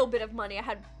little bit of money. I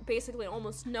had basically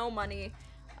almost no money.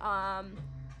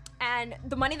 And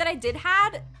the money that I did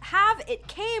have, it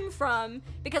came from,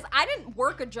 because I didn't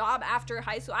work a job after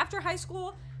high school. After high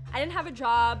school, I didn't have a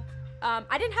job.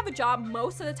 I didn't have a job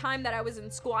most of the time that I was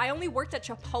in school. I only worked at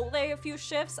Chipotle a few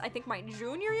shifts, I think my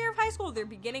junior year of high school, the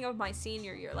beginning of my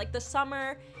senior year. Like the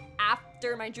summer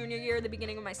after my junior year, the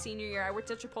beginning of my senior year, I worked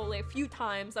at Chipotle a few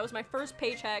times. That was my first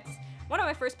paychecks, one of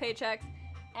my first paychecks,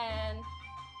 and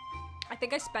I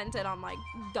think I spent it on like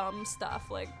dumb stuff,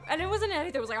 like, and it wasn't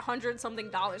anything. It was like $100-something.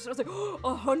 So I was like,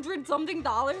 oh, $100-something.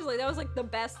 Like that was like the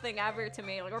best thing ever to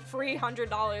me, like a free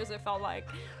 $100. It felt like.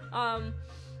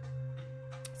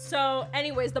 So,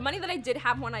 anyways, the money that I did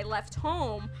have when I left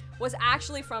home was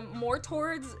actually from more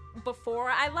towards before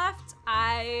I left.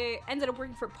 I ended up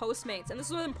working for Postmates, and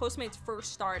this was when Postmates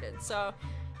first started. So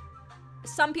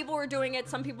some people were doing it,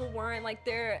 some people weren't, like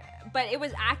but it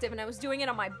was active, and I was doing it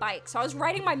on my bike. So I was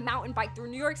riding my mountain bike through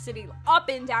New York City, up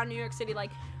and down New York City, like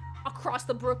across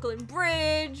the Brooklyn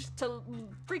Bridge to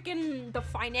freaking the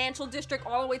financial district,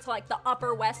 all the way to like the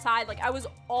Upper West Side. Like I was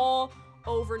all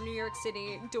over New York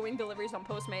City doing deliveries on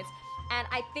Postmates. And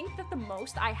I think that the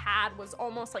most I had was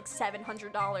almost like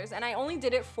 $700, and I only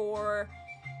did it for,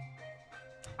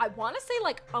 I want to say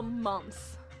like a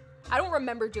month. I don't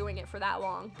remember doing it for that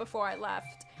long before I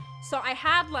left. So I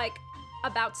had like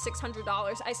about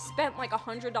 $600. I spent like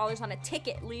 $100 on a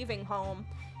ticket leaving home.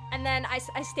 And then I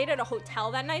stayed at a hotel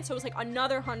that night, so it was like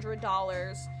another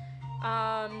 $100.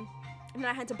 And then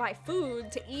I had to buy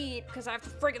food to eat because I have to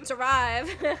friggin'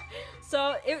 survive.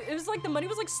 So it was like the money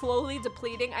was like slowly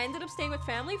depleting. I ended up staying with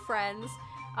family friends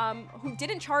who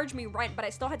didn't charge me rent, but I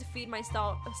still had to feed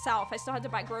myself. I still had to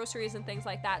buy groceries and things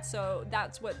like that. So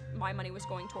that's what my money was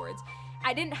going towards.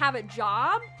 I didn't have a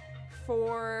job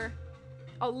for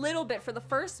a little bit, for the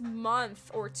first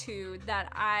month or two that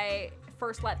I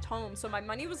first left home. So my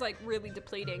money was like really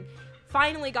depleting.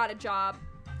 Finally got a job.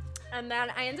 And then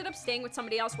I ended up staying with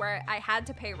somebody else where I had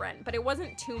to pay rent, but it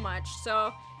wasn't too much.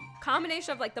 So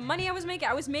combination of like the money I was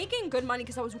making good money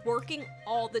because I was working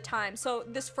all the time. So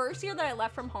this first year that I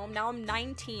left from home, now I'm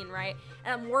 19, right?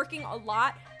 And I'm working a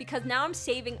lot because now I'm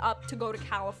saving up to go to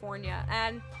California.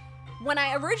 And when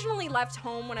I originally left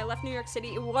home, when I left New York City,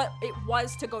 it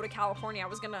was to go to California. I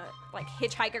was gonna like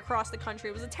hitchhike across the country.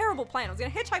 It was a terrible plan. I was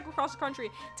gonna hitchhike across the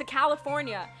country to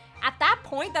California. At that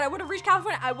point that I would have reached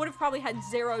California, I would have probably had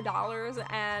 $0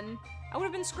 and I would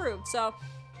have been screwed. So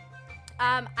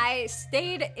I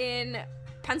stayed in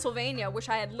Pennsylvania, which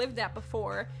I had lived at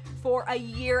before, for a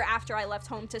year after I left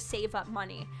home to save up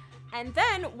money. And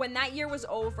then when that year was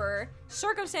over,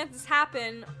 circumstances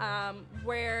happened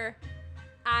where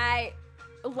I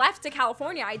left to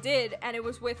California. I did, and it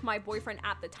was with my boyfriend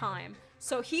at the time.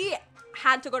 So he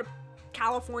had to go to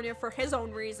California for his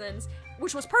own reasons,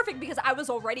 which was perfect because I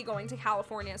was already going to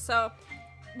California. So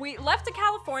we left to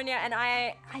California, and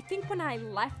I think when I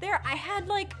left there, I had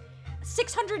like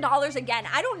 $600 again.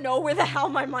 I don't know where the hell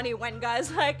my money went,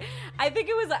 guys. Like, I think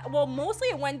it was, well, mostly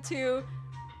it went to,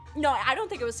 no, I don't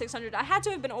think it was 600. I had to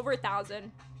have been over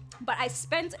 1,000. But I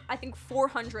spent, I think,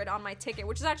 $400 on my ticket,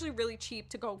 which is actually really cheap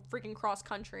to go freaking cross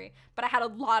country. But I had a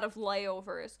lot of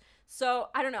layovers. So,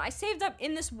 I don't know. I saved up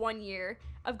in this 1 year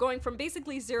of going from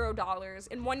basically $0.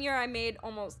 In 1 year, I made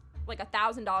almost like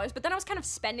 $1,000. But then I was kind of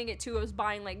spending it too. I was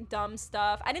buying like dumb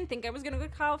stuff. I didn't think I was going to go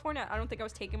to California. I don't think I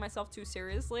was taking myself too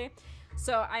seriously.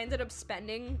 So, I ended up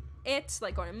spending it,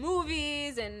 like going to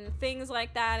movies and things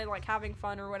like that and like having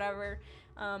fun or whatever.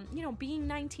 You know, being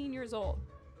 19 years old.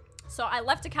 So I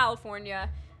left to California.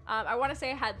 I want to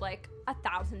say I had like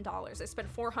 $1,000. I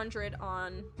spent $400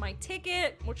 on my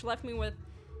ticket, which left me with,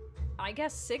 I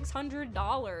guess,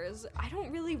 $600. I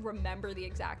don't really remember the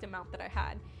exact amount that I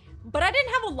had. But I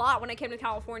didn't have a lot when I came to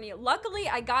California. Luckily,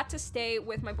 I got to stay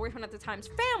with my boyfriend at the time's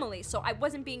family, so I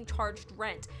wasn't being charged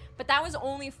rent. But that was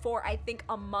only for, I think,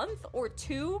 a month or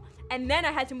two. And then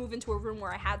I had to move into a room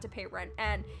where I had to pay rent.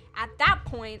 And at that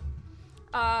point,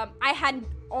 I had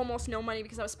almost no money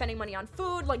because I was spending money on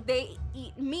food. Like, they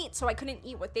eat meat, so I couldn't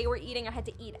eat what they were eating. I had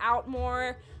to eat out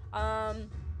more.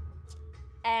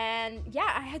 And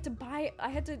yeah, I had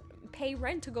to pay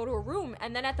rent to go to a room.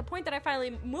 And then at the point that I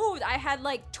finally moved, I had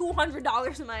like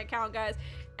 $200 in my account, guys.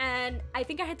 And I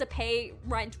think I had to pay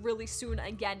rent really soon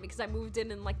again because I moved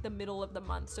in like the middle of the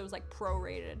month. So it was like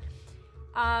prorated.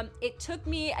 It took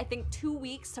me, I think, 2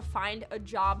 weeks to find a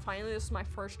job. Finally, this was my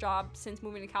first job since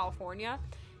moving to California.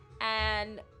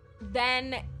 And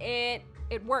then it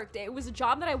worked. It was a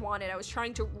job that I wanted. I was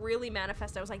trying to really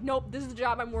manifest. I was like, nope, this is the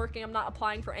job I'm working. I'm not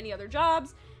applying for any other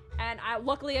jobs. And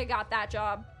luckily I got that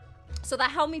job. So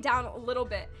that held me down a little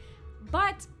bit.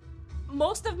 But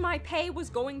most of my pay was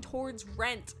going towards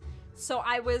rent. So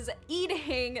I was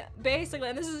eating, basically,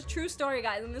 and this is a true story,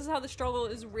 guys, and this is how the struggle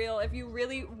is real if you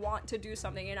really want to do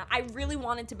something. You know, I really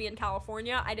wanted to be in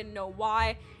California. I didn't know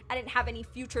why. I didn't have any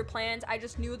future plans. I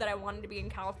just knew that I wanted to be in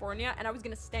California, and I was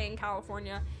gonna stay in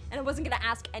California, and I wasn't gonna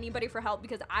ask anybody for help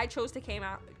because I chose to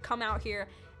come out here,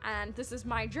 and this is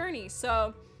my journey.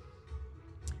 So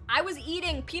I was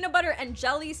eating peanut butter and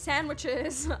jelly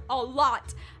sandwiches a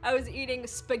lot. I was eating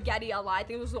spaghetti a lot. I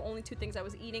think those were the only two things I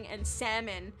was eating, and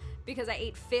salmon, because I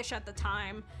ate fish at the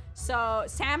time. So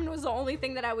salmon was the only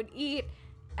thing that I would eat,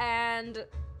 and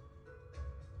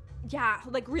yeah,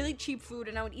 like really cheap food,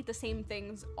 and I would eat the same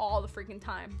things all the freaking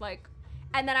time. Like,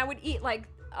 and then I would eat like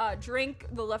drink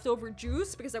the leftover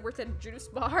juice because I worked at a juice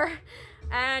bar,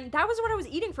 and that was what I was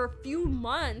eating for a few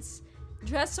months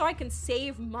just so I can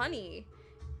save money.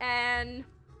 And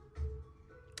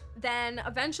then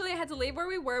eventually I had to leave where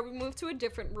we were. We moved to a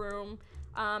different room.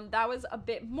 That was a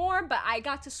bit more, but I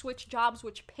got to switch jobs,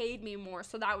 which paid me more,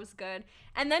 so that was good.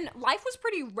 And then life was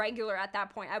pretty regular at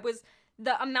that point.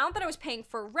 The amount that I was paying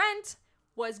for rent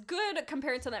was good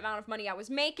compared to the amount of money I was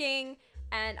making,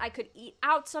 and I could eat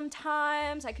out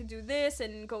sometimes. I could do this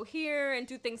and go here and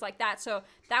do things like that. So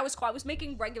that was cool. I was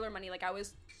making regular money. Like, I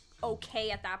was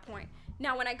okay at that point.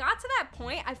 Now, when I got to that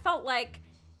point, I felt like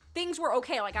things were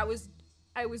okay. Like, I was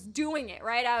doing it,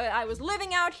 right? I was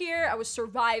living out here. I was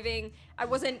surviving. I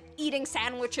wasn't eating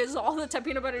sandwiches all the time,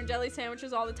 peanut butter and jelly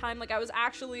sandwiches all the time. Like, I was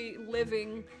actually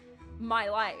living my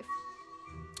life.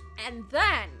 And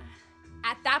then,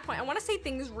 at that point, I want to say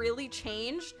things really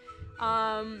changed.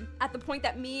 At the point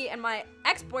that me and my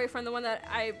ex-boyfriend, the one that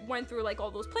I went through, like, all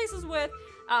those places with,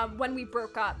 when we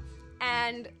broke up.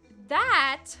 And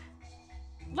that,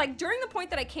 like, during the point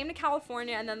that I came to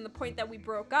California and then the point that we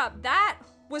broke up, that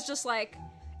was just like,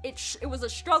 it was a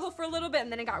struggle for a little bit,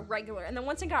 and then it got regular. And then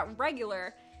once it got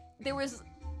regular, there was,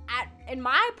 in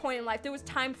my point in life, there was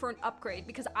time for an upgrade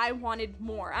because I wanted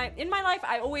more. In my life,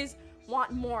 I always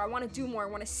want more. I want to do more. I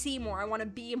want to see more. I want to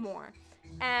be more.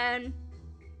 And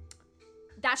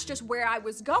that's just where I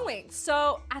was going.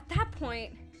 So at that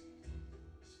point,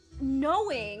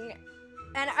 knowing,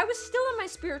 and I was still in my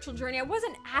spiritual journey. I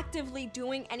wasn't actively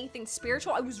doing anything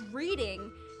spiritual. I was reading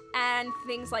and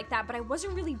things like that, but I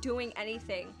wasn't really doing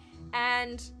anything.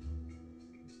 And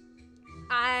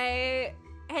I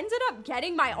ended up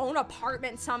getting my own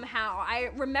apartment somehow. I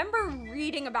remember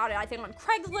reading about it, I think on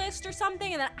Craigslist or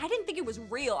something, and then I didn't think it was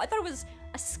real. I thought it was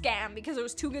a scam because it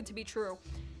was too good to be true.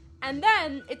 And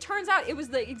then it turns out it was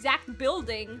the exact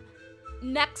building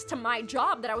next to my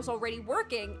job that I was already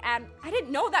working, and I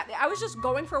didn't know that. I was just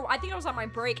going for, I think I was on my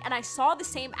break, and I saw the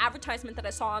same advertisement that I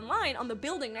saw online on the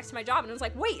building next to my job, and I was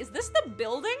like, wait, is this the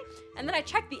building? And then I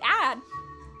checked the ad,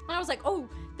 and I was like, oh,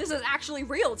 this is actually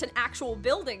real. It's an actual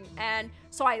building. And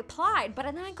so I applied, but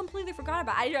then I completely forgot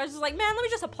about it. I was just like, man, let me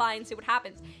just apply and see what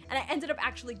happens. And I ended up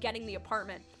actually getting the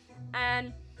apartment.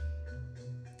 And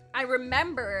I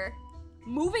remember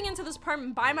moving into this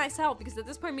apartment by myself because at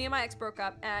this point me and my ex broke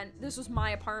up, and this was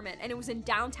my apartment, and it was in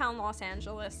downtown Los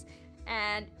Angeles,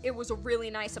 and it was a really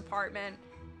nice apartment.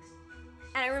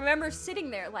 And I remember sitting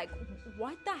there like,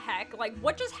 what the heck? Like,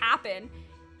 what just happened?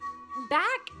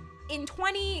 Back in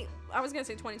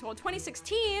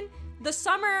 2016, the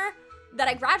summer that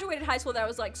I graduated high school, that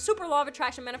was like super law of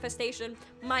attraction manifestation.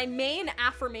 My main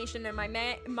affirmation and my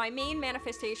main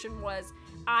manifestation was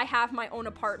I have my own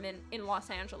apartment in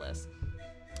Los Angeles.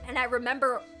 And I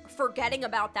remember forgetting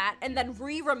about that and then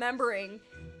re-remembering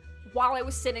while I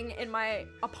was sitting in my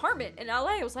apartment in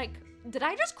LA. I was like, did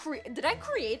I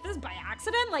create this by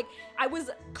accident? Like, I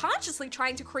was consciously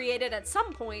trying to create it at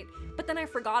some point, but then I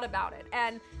forgot about it.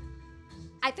 And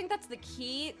I think that's the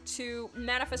key to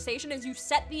manifestation, is you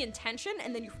set the intention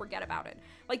and then you forget about it.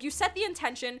 Like, you set the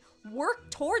intention, work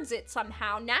towards it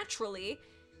somehow, naturally,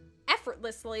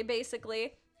 effortlessly,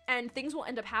 basically, and things will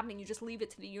end up happening. You just leave it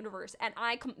to the universe. And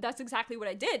that's exactly what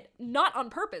I did. Not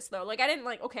on purpose, though. Like, I didn't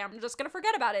like, okay, I'm just gonna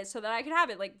forget about it so that I can have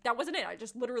it. Like, that wasn't it. I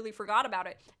just literally forgot about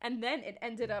it. And then it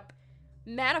ended up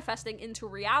manifesting into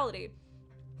reality.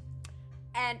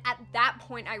 And at that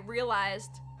point, I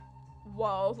realized,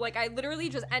 whoa, like, I literally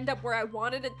just ended up where I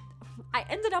wanted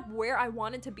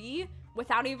to be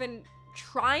without even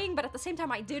trying. But at the same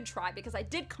time, I did try, because I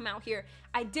did come out here,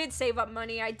 I did save up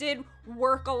money, I did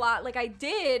work a lot, like I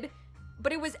did,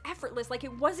 but it was effortless. Like,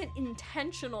 it wasn't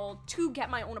intentional to get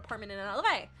my own apartment in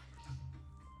LA.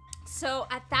 So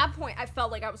at that point, I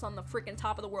felt like I was on the freaking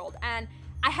top of the world, and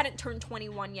I hadn't turned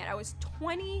 21 yet. I was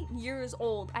 20 years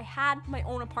old. I had my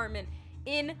own apartment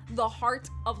in the heart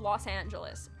of Los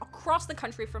Angeles, across the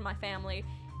country from my family,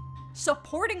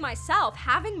 supporting myself,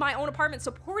 having my own apartment,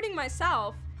 supporting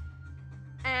myself.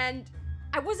 And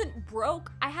I wasn't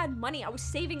broke. I had money. I was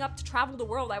saving up to travel the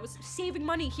world. I was saving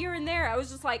money here and there. I was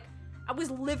just like, I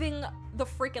was living the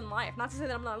freaking life. Not to say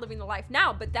that I'm not living the life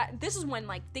now, but this is when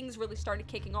like things really started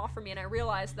kicking off for me, and I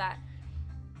realized that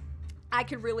I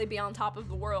could really be on top of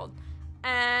the world.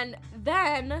 And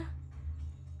then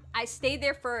I stayed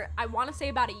there for, I want to say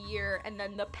about a year, and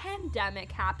then the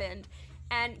pandemic happened,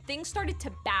 and things started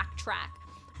to backtrack,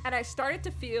 and I started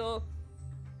to feel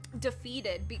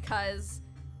defeated because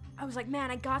I was like, man,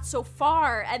 I got so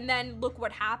far, and then look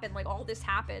what happened. Like, all this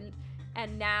happened,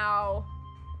 and now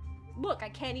look, I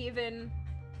can't even,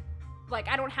 like,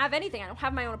 I don't have anything. I don't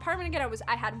have my own apartment again.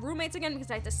 I had roommates again because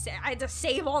I had to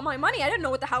save all my money. I didn't know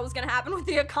what the hell was gonna happen with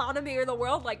the economy or the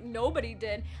world. Like, nobody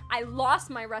did. I lost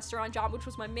my restaurant job, which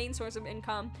was my main source of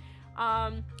income.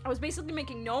 I was basically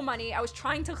making no money. I was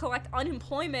trying to collect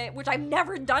unemployment, which I've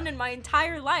never done in my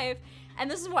entire life.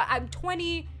 And this is what, I'm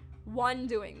 21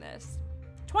 doing this.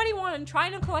 21,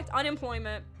 trying to collect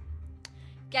unemployment,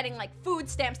 getting like food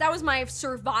stamps. That was my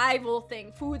survival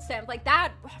thing, food stamps. Like,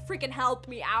 that freaking helped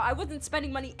me out. I wasn't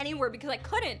spending money anywhere because I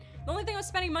couldn't. The only thing I was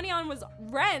spending money on was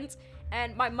rent,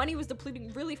 and my money was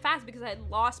depleting really fast because I had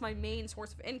lost my main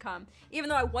source of income, even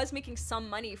though I was making some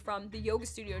money from the yoga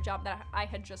studio job that I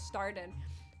had just started.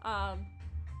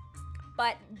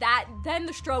 But then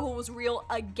the struggle was real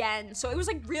again. So it was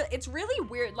like it's really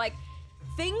weird. Like,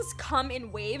 things come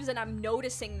in waves, and I'm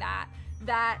noticing that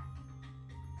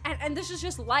and this is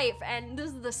just life, and this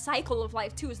is the cycle of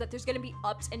life too, is that there's gonna be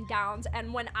ups and downs.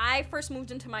 And when I first moved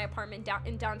into my apartment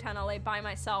in downtown LA by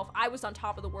myself, I was on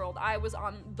top of the world. I was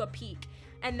on the peak.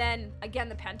 And then again,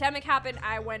 the pandemic happened.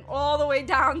 I went all the way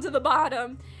down to the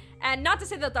bottom. And not to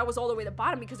say that was all the way to the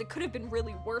bottom, because it could have been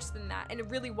really worse than that, and it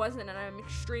really wasn't, and I'm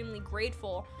extremely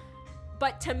grateful.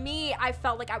 But to me, I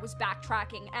felt like I was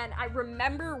backtracking, and I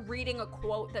remember reading a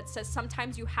quote that says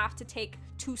sometimes you have to take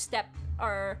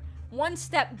one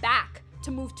step back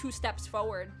to move 2 steps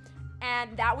forward.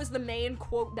 And that was the main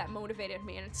quote that motivated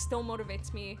me, and it still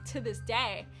motivates me to this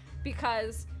day,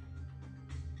 because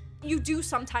you do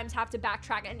sometimes have to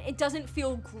backtrack, and it doesn't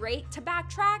feel great to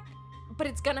backtrack, but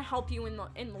it's gonna help you in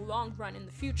the long run, in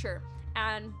the future.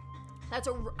 And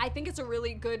I think it's a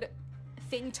really good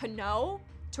thing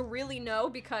to really know,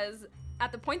 because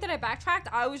at the point that I backtracked,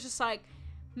 I was just like,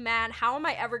 man, how am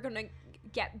I ever gonna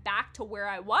get back to where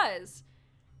I was?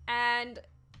 And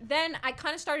then I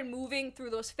kind of started moving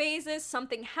through those phases.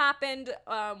 Something happened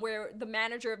where the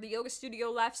manager of the yoga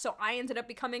studio left, so I ended up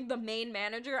becoming the main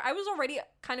manager. I was already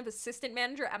kind of assistant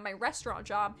manager at my restaurant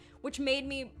job, which made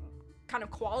me kind of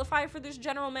qualify for this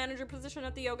general manager position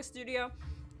at the yoga studio,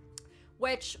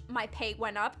 which my pay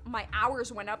went up, my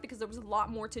hours went up because there was a lot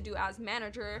more to do as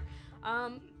manager.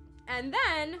 And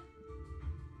then,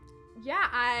 yeah,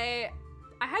 I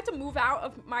had to move out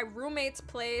of my roommate's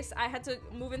place. I had to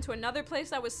move into another place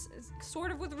that was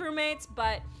sort of with roommates,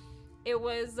 but it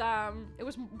was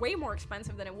way more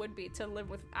expensive than it would be to live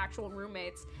with actual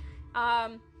roommates.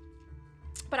 But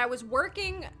I was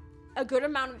working a good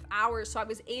amount of hours, so I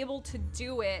was able to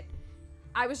do it.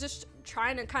 I was just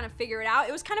trying to kind of figure it out.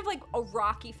 It was kind of like a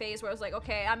rocky phase where I was like,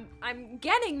 okay, I'm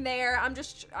getting there.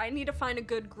 I need to find a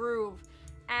good groove.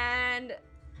 And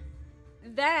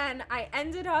then I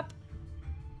ended up,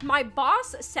 my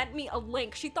boss sent me a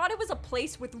link. She thought it was a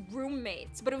place with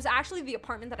roommates, but it was actually the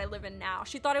apartment that I live in now.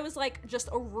 She thought it was like just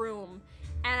a room.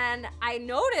 And I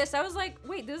noticed, I was like,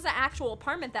 wait, this is an actual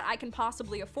apartment that I can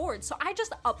possibly afford. So I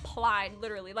just applied,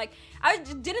 literally. Like, I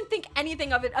didn't think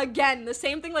anything of it. Again, the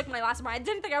same thing like my last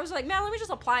apartment. I was like, man, let me just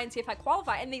apply and see if I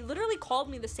qualify. And they literally called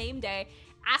me the same day,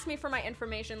 asked me for my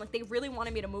information. Like, they really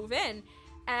wanted me to move in.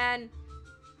 And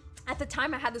at the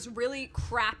time, I had this really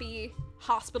crappy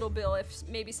hospital bill, if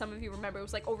maybe some of you remember. It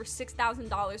was like over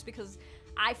 $6,000 because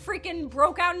I freaking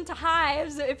broke out into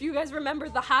hives. If you guys remember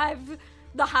the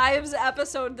hives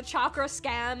episode, the chakra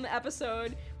scam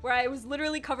episode, where I was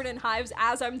literally covered in hives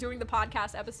as I'm doing the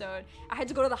podcast episode. I had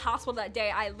to go to the hospital that day.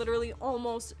 I literally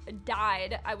almost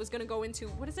died. I was gonna go into,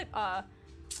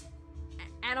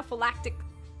 anaphylactic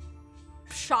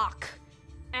shock.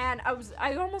 And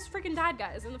I almost freaking died,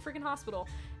 guys, in the freaking hospital.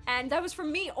 And that was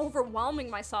from me overwhelming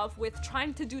myself with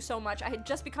trying to do so much. I had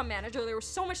just become manager. There was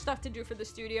so much stuff to do for the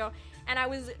studio. And I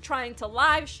was trying to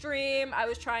live stream. I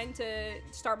was trying to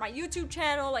start my YouTube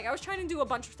channel. Like, I was trying to do a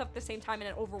bunch of stuff at the same time, and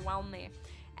it overwhelmed me.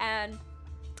 And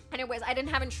anyways, I didn't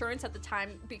have insurance at the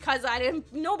time because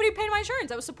nobody paid my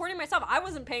insurance. I was supporting myself. I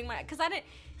wasn't paying because I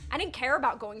didn't care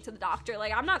about going to the doctor.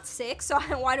 Like, I'm not sick, so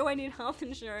why do I need health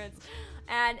insurance?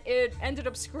 And it ended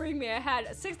up screwing me. I had a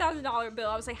 $6,000 bill.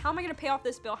 I was like, how am I gonna pay off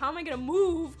this bill? How am I gonna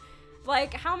move?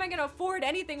 Like, how am I gonna afford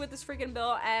anything with this freaking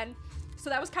bill? And So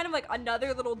that was kind of like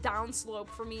another little downslope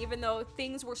for me, even though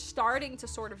things were starting to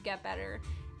sort of get better.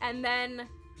 And then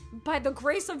by the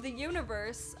grace of the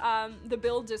universe, the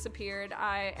bill disappeared.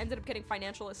 I ended up getting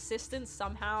financial assistance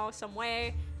somehow, some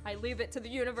way. I leave it to the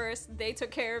universe. They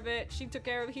took care of it. She took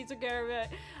care of it. He took care of it.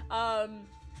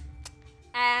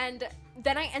 And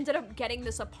then I ended up getting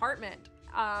this apartment.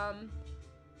 And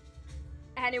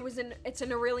it's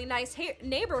in a really nice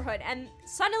neighborhood. And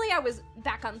suddenly I was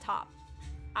back on top.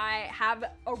 I have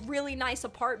a really nice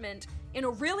apartment in a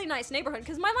really nice neighborhood,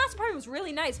 because my last apartment was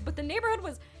really nice, but the neighborhood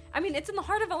was, I mean, it's in the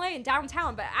heart of LA in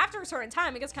downtown, but after a certain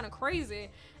time, it gets kind of crazy.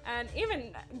 And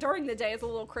even during the day, it's a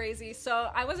little crazy. So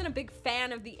I wasn't a big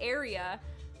fan of the area,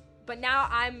 but now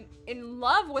I'm in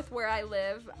love with where I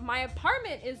live. My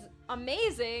apartment is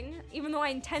amazing, even though I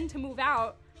intend to move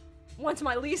out once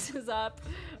my lease is up.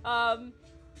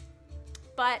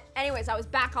 But anyways, I was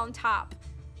back on top.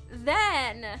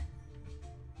 Then,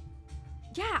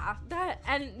 yeah,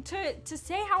 and to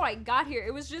say how I got here,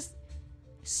 it was just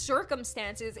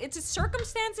circumstances. It's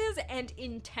circumstances and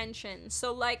intention.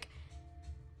 So like,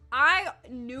 I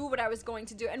knew what I was going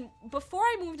to do, and before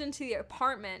I moved into the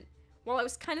apartment, while I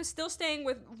was kind of still staying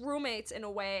with roommates in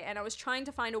a way, and I was trying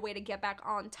to find a way to get back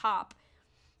on top,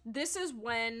 this is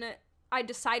when I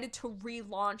decided to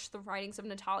relaunch the Writings of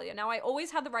Natalia. Now, I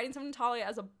always had the Writings of Natalia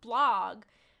as a blog,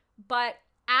 but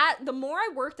the more I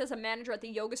worked as a manager at the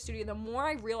yoga studio, the more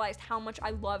I realized how much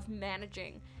I love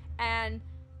managing, and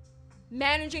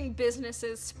managing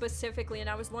businesses specifically. And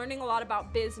I was learning a lot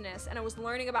about business, and I was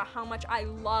learning about how much I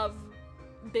love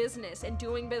business and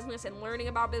doing business and learning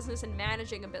about business and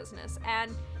managing a business.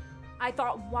 And I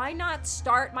thought, why not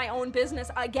start my own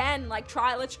business again? Like,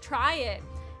 let's try it.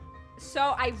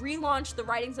 So I relaunched the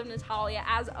Writings of Natalia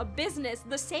as a business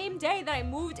the same day that I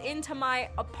moved into my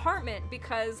apartment,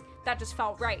 because that just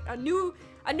felt right. A new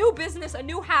business, a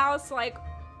new house, like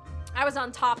I was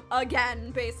on top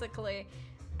again, basically.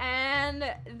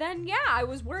 And then, yeah, I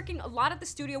was working a lot at the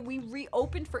studio. We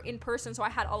reopened for in-person, so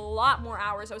I had a lot more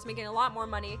hours. I was making a lot more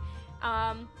money.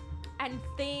 And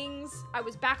I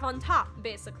was back on top,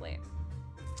 basically.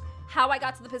 How I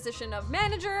got to the position of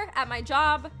manager at my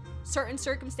job, certain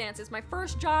circumstances. My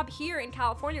first job here in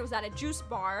California was at a juice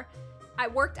bar. I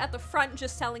worked at the front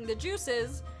just selling the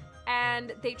juices,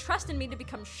 and they trusted me to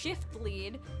become shift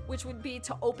lead, which would be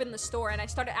to open the store, and I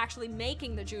started actually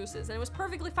making the juices, and it was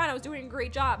perfectly fine. I was doing a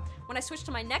great job. When I switched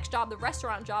to my next job, the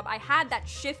restaurant job, I had that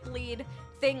shift lead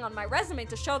thing on my resume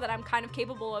to show that I'm kind of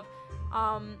capable of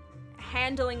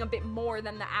handling a bit more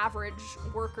than the average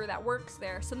worker that works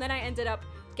there. So then I ended up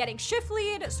getting shift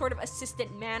lead, sort of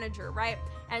assistant manager, right?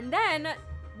 And then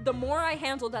the more I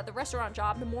handled at the restaurant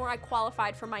job, the more I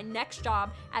qualified for my next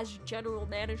job as general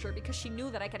manager, because she knew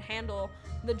that I could handle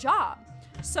the job.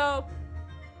 So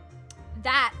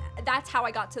that's how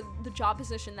I got to the job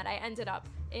position that I ended up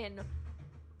in.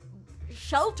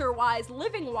 Shelter-wise,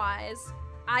 living-wise,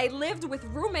 I lived with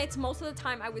roommates most of the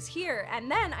time I was here, and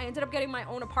then I ended up getting my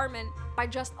own apartment by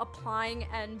just applying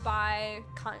and by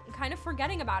kind of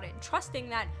forgetting about it, trusting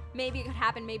that maybe it could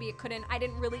happen, maybe it couldn't. I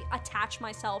didn't really attach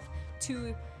myself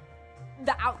to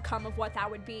the outcome of what that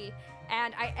would be,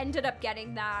 and I ended up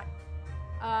getting that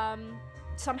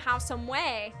somehow, some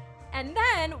way. And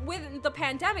then with the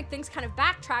pandemic, things kind of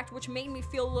backtracked, which made me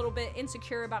feel a little bit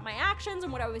insecure about my actions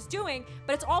and what I was doing,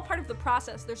 but it's all part of the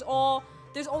process. There's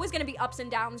always going to be ups and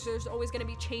downs. There's always going to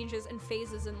be changes and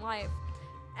phases in life.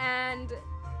 And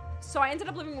so I ended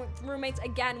up living with roommates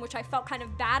again, which I felt kind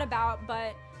of bad about,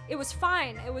 but it was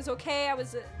fine. It was okay. I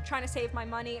was trying to save my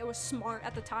money. It was smart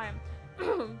at the time.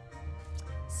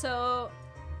 So,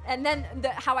 and then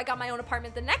how I got my own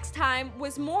apartment the next time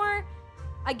was more,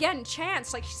 again,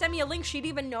 chance. Like, she sent me a link. She didn't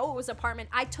even know it was an apartment.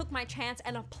 I took my chance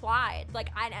and applied. Like,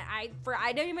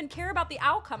 I didn't even care about the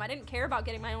outcome. I didn't care about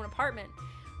getting my own apartment.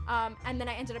 And then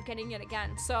I ended up getting it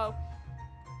again. So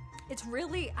it's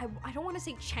really, I don't want to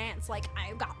say chance, like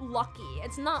I got lucky.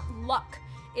 It's not luck.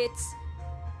 It's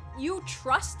you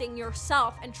trusting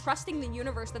yourself and trusting the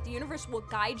universe, that the universe will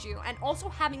guide you, and also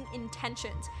having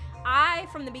intentions. I,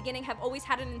 from the beginning, have always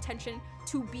had an intention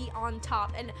to be on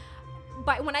top. And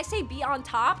when I say be on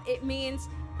top, it means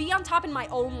be on top in my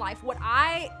own life. What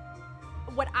I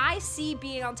see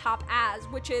being on top as,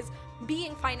 which is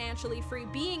being financially free,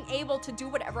 being able to do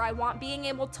whatever I want, being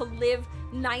able to live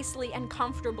nicely and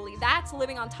comfortably. That's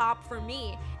living on top for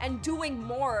me, and doing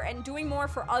more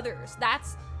for others.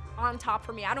 That's on top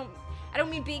for me. I don't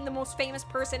mean being the most famous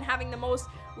person, having the most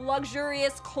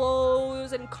luxurious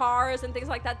clothes and cars and things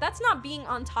like that. That's not being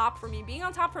on top for me. Being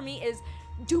on top for me is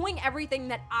doing everything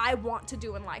that I want to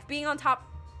do in life. Being on top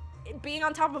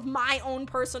of my own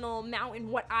personal mountain,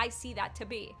 what I see that to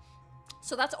be.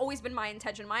 So that's always been my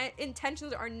intention. My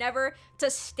intentions are never to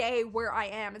stay where I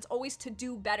am. It's always to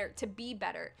do better, to be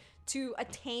better, to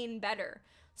attain better.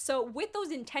 So with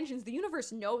those intentions, the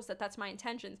universe knows that that's my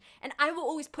intentions, and I will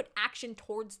always put action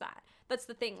towards that. That's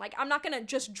the thing. Like, I'm not gonna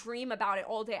just dream about it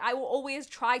all day. I will always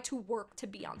try to work to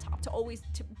be on top,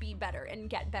 to be better and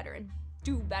get better and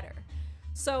do better.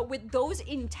 So with those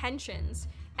intentions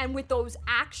and with those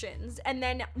actions, and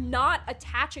then not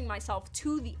attaching myself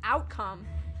to the outcome,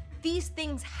 these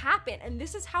things happen. And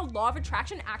this is how law of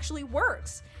attraction actually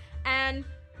works. And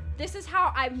this is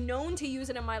how I've known to use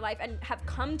it in my life and have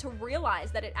come to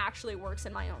realize that it actually works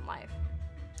in my own life.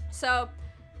 So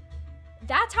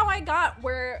that's how I got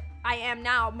where I am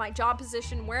now, my job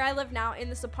position, where I live now in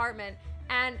this apartment.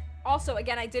 And also,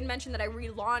 again, I did mention that I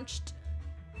relaunched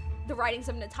The Writings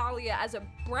of Natalia as a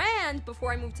brand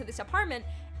before I moved to this apartment.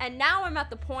 And now I'm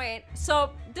at the point, so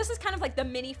this is kind of like the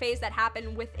mini phase that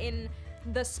happened within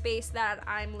the space that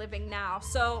I'm living now.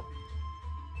 So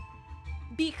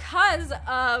because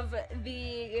of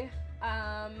the,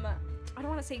 I don't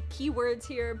want to say keywords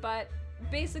here, but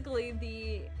basically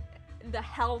the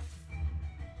health,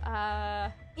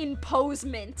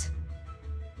 imposement,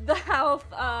 the health,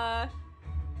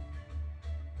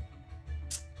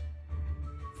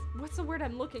 what's the word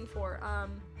I'm looking for?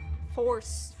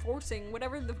 Forcing,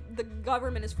 whatever the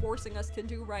government is forcing us to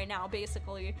do right now,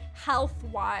 basically,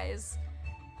 health-wise,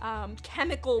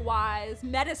 chemical-wise,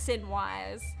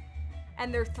 medicine-wise,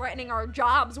 and they're threatening our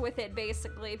jobs with it,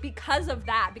 basically, because of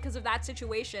that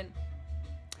situation.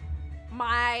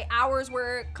 My hours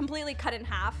were completely cut in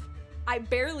half. I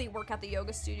barely work at the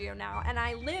yoga studio now, and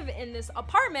I live in this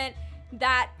apartment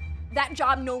that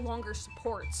job no longer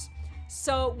supports.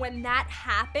 So when that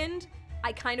happened,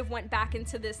 I kind of went back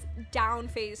into this down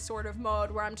phase sort of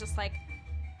mode where I'm just like,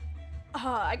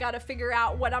 I gotta figure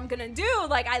out what I'm gonna do.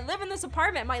 Like, I live in this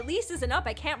apartment, my lease isn't up,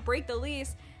 I can't break the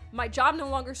lease, my job no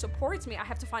longer supports me, I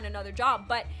have to find another job.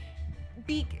 But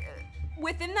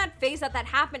within that phase that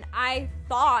happened, I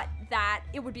thought that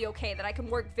it would be okay, that I can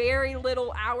work very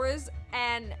little hours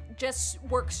and just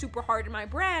work super hard in my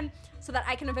brand so that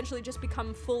I can eventually just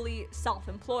become fully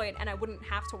self-employed and I wouldn't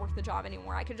have to work the job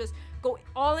anymore. I could just go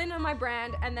all in on my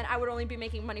brand and then I would only be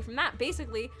making money from that,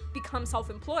 basically become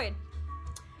self-employed.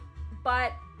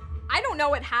 But I don't know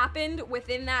what happened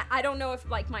within that. I don't know if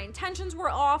like my intentions were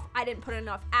off, I didn't put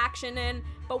enough action in,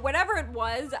 but whatever it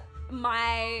was,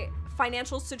 my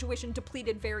financial situation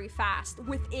depleted very fast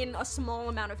within a small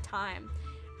amount of time.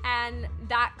 And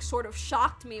that sort of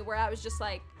shocked me, where I was just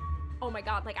like, oh my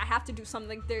god, like I have to do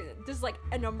something. This is like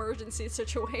an emergency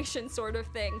situation sort of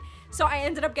thing. So I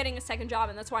ended up getting a second job,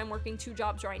 and that's why I'm working 2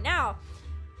 jobs right now.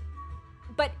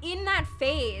 But in that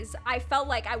phase, I felt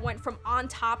like I went from on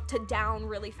top to down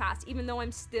really fast, even though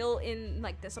I'm still in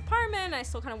like this apartment, I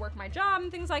still kind of work my job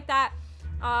and things like that.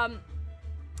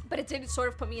 But it did sort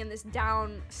of put me in this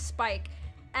down spike.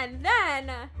 And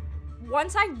then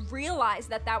once I realized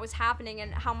that was happening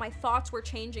and how my thoughts were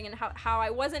changing and how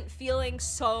I wasn't feeling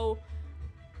so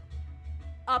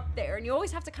up there, and you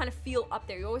always have to kind of feel up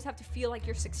there, you always have to feel like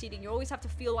you're succeeding, you always have to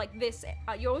feel like this,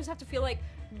 you always have to feel like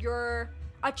you're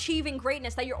achieving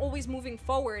greatness, that you're always moving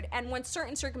forward. And when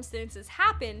certain circumstances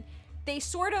happen, they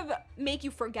sort of make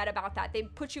you forget about that. They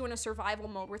put you in a survival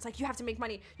mode where it's like, you have to make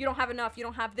money, you don't have enough, you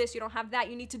don't have this, you don't have that,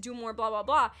 you need to do more, blah, blah,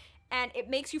 blah. And it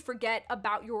makes you forget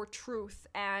about your truth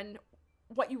and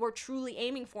what you are truly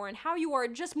aiming for and how you are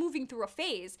just moving through a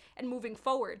phase and moving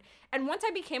forward. And once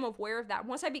I became aware of that,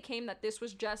 once I became aware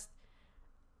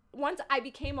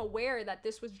that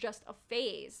this was just a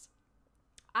phase,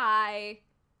 I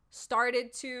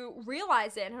started to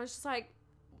realize it. And I was just like,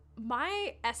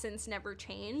 my essence never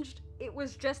changed. It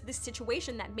was just this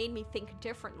situation that made me think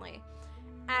differently.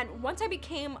 And once I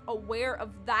became aware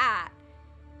of that,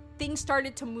 things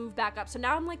started to move back up. So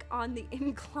now I'm like on the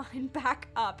incline back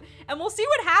up, and we'll see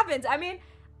what happens. I mean,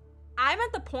 I'm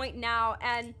at the point now,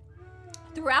 and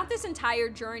throughout this entire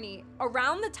journey,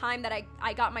 around the time that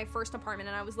I got my first apartment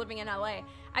and I was living in LA,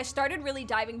 I started really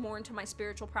diving more into my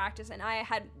spiritual practice, and I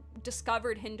had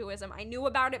discovered Hinduism. I knew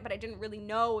about it, but I didn't really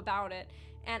know about it.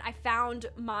 And I found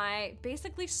my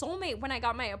basically soulmate when I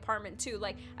got my apartment too.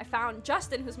 Like, I found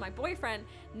Justin, who's my boyfriend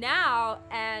now,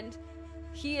 and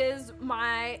he is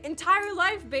my entire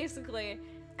life basically.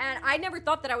 And I never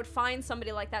thought that I would find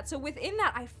somebody like that. So within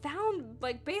that, I found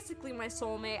like basically my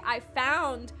soulmate. I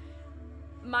found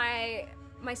my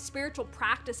spiritual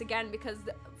practice again, because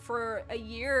for a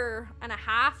year and a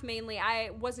half mainly,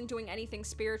 I wasn't doing anything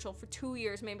spiritual. For 2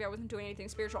 years maybe, I wasn't doing anything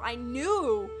spiritual. I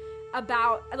knew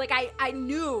about, like, I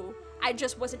knew, I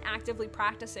just wasn't actively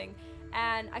practicing.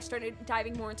 And I started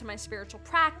diving more into my spiritual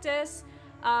practice.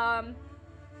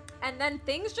 And then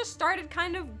things just started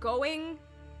kind of going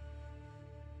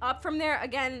up from there.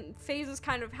 Again, phases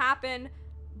kind of happen,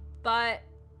 but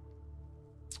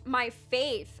my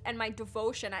faith and my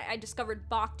devotion, I discovered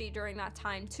bhakti during that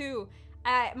time too.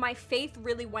 My faith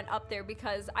really went up there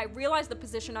because I realized the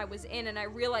position I was in, and I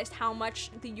realized how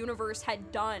much the universe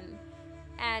had done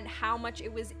and how much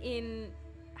it was in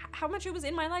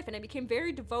my life. And I became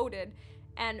very devoted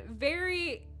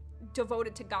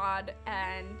to God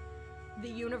and the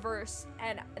universe,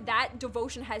 and that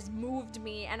devotion has moved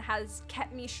me and has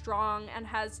kept me strong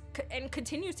and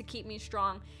continues to keep me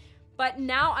strong. But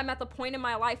now I'm at the point in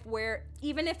my life where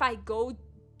even if I go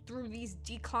through these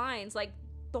declines, like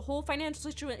the whole financial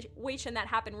situation that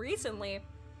happened recently,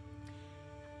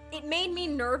 it made me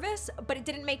nervous, but it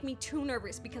didn't make me too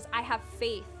nervous because I have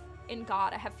faith in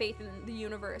God. I have faith in the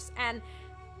universe. And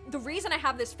the reason I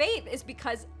have this faith is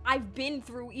because I've been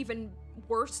through even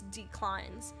worse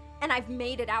declines and I've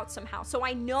made it out somehow. So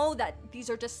I know that these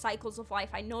are just cycles of life.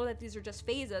 I know that these are just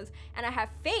phases, and I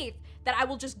have faith that I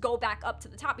will just go back up to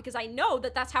the top because I know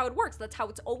that that's how it works. That's how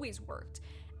it's always worked.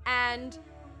 And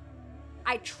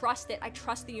I trust it. I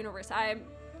trust the universe. I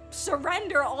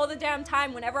surrender all the damn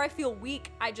time. Whenever I feel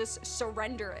weak, I just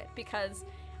surrender it because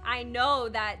I know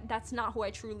that that's not who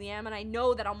I truly am, and I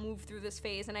know that I'll move through this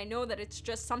phase, and I know that it's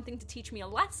just something to teach me a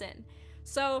lesson.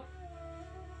 So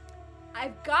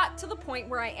I've got to the point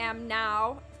where I am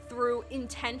now through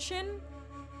intention,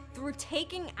 through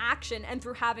taking action, and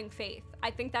through having faith.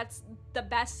 I think that's the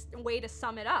best way to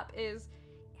sum it up, is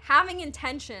having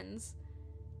intentions,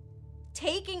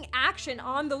 taking action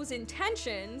on those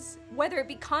intentions, whether it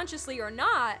be consciously or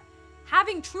not,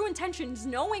 having true intentions,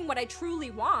 knowing what I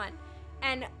truly want.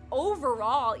 And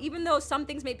overall, even though some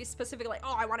things may be specific, like,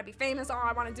 oh, I want to be famous, oh,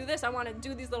 I want to do this, I want to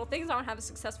do these little things, I want to have a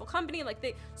successful company, like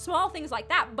the small things like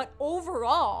that. But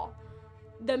overall,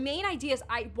 the main idea is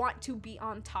I want to be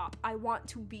on top. I want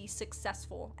to be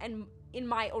successful, and in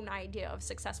my own idea of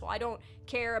successful. I don't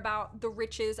care about the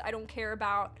riches. I don't care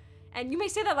about, and you may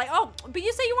say that like, oh, but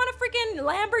you say you want a freaking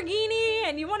Lamborghini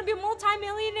and you want to be a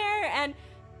multimillionaire, and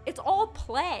it's all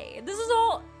play. This is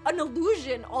all an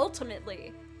illusion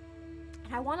ultimately.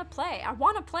 I want to play. I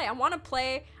want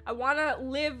to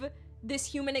live this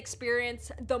human experience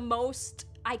the most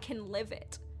I can live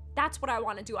it. That's what I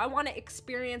want to do. I want to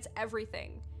experience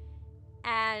everything.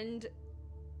 And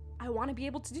I want to be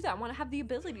able to do that. I want to have the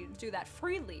ability to do that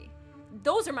freely.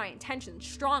 Those are my intentions,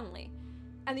 strongly.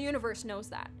 And the universe knows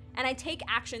that. And I take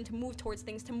action to move towards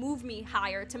things, to move me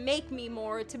higher, to make me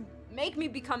more, to make me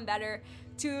become better,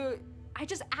 I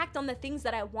just act on the things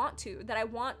that I want to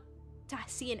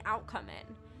see an outcome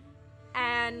in.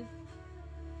 And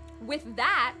with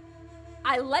that,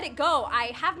 I let it go.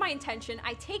 I have my intention,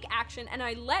 I take action, and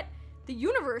I let the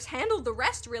universe handle the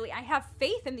rest, really. I have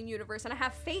faith in the universe, and I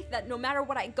have faith that no matter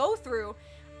what I go through,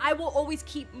 I will always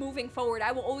keep moving forward.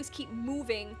 I will always keep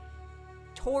moving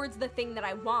towards the thing that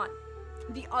I want.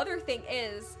 The other thing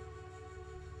is,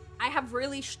 I have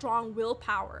really strong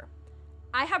willpower.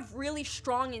 I have really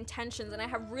strong intentions, and I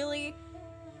have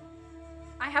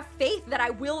faith that I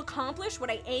will accomplish what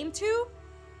I aim to,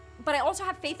 but I also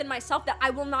have faith in myself that I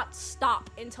will not stop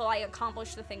until I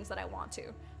accomplish the things that I want to.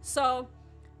 So,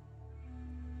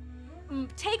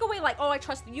 take away like, oh, I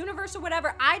trust the universe or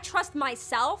whatever. I trust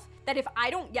myself that if I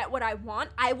don't get what I want,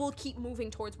 I will keep moving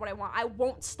towards what I want. I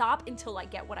won't stop until I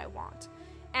get what I want.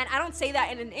 And I don't say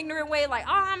that in an ignorant way, like,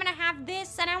 oh, I'm gonna have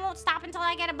this and I won't stop until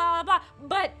I get it, blah, blah, blah.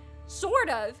 But sort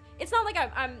of. It's not like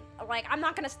I'm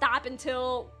not gonna stop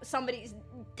until somebody's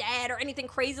dead or anything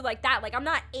crazy like that. Like, I'm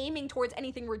not aiming towards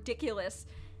anything ridiculous.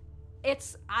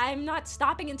 I'm not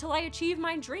stopping until I achieve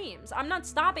my dreams. I'm not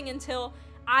stopping until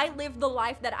I live the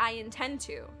life that I intend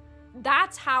to.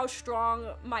 That's how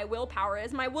strong my willpower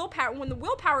is. My willpower, when the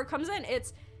willpower comes in,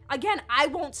 it's, again, I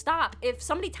won't stop. If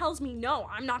somebody tells me no,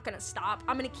 I'm not gonna stop.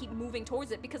 I'm gonna keep moving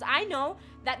towards it because I know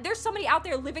that there's somebody out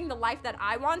there living the life that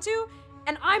I want to,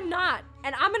 and I'm not.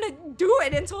 And I'm gonna do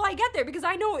it until I get there because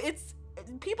I know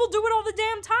people do it all the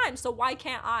damn time, so why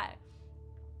can't I?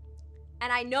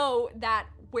 And I know that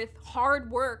with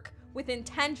hard work, with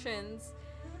intentions,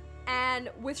 and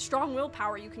with strong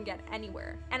willpower, you can get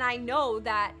anywhere. And I know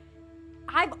that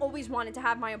I've always wanted to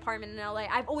have my apartment in LA.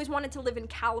 I've always wanted to live in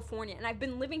California, and I've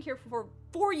been living here for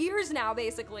 4 years now,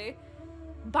 basically,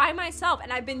 by myself,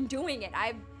 and I've been doing it.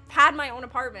 I've had my own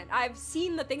apartment. I've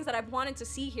seen the things that I've wanted to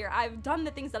see here. I've done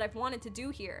the things that I've wanted to do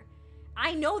here.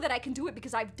 I know that I can do it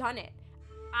because I've done it.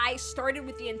 I started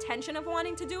with the intention of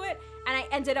wanting to do it, and I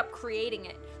ended up creating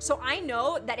it. So I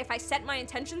know that if I set my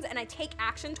intentions and I take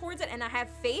action towards it and I have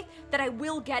faith that I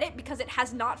will get it because it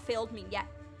has not failed me yet.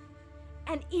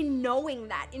 And in knowing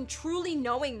that, in truly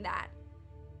knowing that,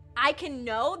 I can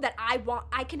know that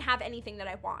I can have anything that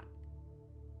I want.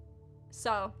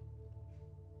 So,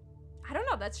 I don't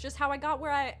know, that's just how I got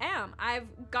where I am. I've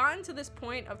gotten to this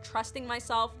point of trusting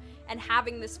myself and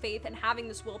having this faith and having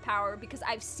this willpower because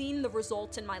I've seen the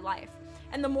results in my life.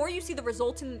 And the more you see the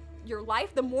results in your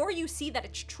life, the more you see that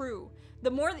it's true.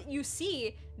 The more that you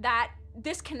see that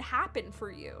this can happen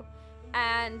for you.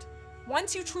 And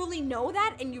once you truly know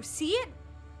that and you see it,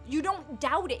 you don't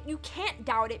doubt it. You can't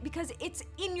doubt it because it's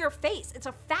in your face. It's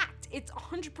a fact. It's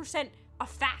 100% a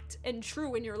fact and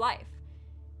true in your life.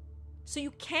 So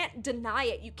you can't deny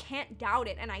it. You can't doubt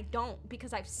it. And I don't,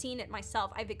 because I've seen it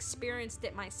myself. I've experienced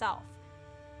it myself.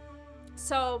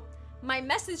 So my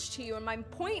message to you and my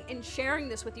point in sharing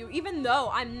this with you, even though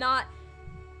I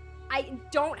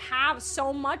don't have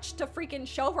so much to freaking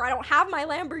show for, I don't have my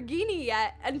Lamborghini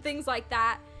yet and things like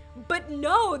that, but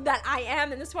know that I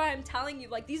am, and this is why I'm telling you,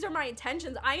 like, these are my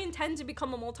intentions. I intend to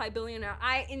become a multi-billionaire.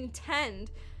 I intend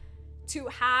to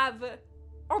have,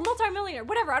 or multi-millionaire,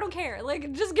 whatever, I don't care.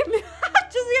 Like, just give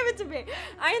it to me.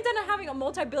 I intend on having a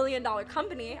multi-billion-dollar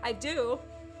company. I do.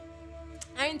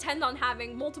 I intend on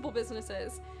having multiple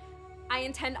businesses. I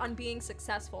intend on being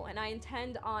successful, and I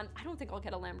intend on, I don't think I'll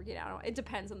get a Lamborghini, I don't know, it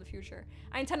depends on the future.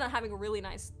 I intend on having a really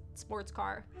nice sports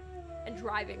car and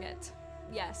driving it.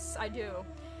 Yes, I do.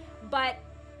 But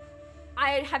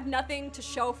I have nothing to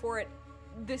show for it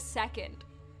this second.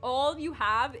 All you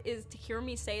have is to hear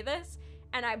me say this,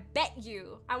 and I bet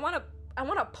you, I want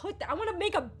to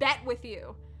make a bet with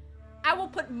you. I will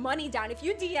put money down. If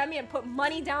you DM me and put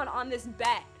money down on this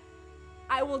bet,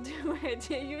 I will do it.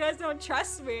 You guys don't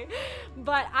trust me,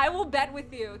 but I will bet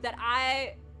with you that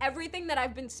everything that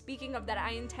I've been speaking of that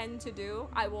I intend to do,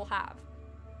 I will have.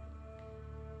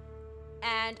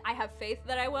 And I have faith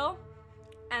that I will,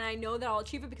 and I know that I'll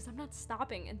achieve it because I'm not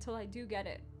stopping until I do get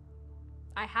it.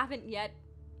 I haven't yet,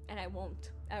 and I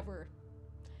won't ever.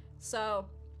 So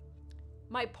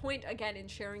my point again in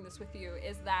sharing this with you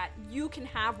is that you can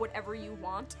have whatever you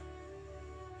want.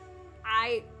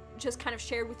 I just kind of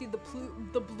shared with you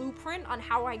the blueprint on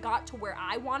how I got to where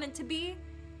I wanted to be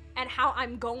and how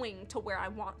I'm going to where I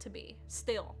want to be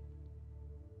still.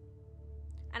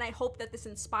 And I hope that this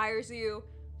inspires you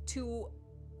to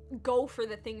go for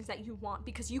the things that you want,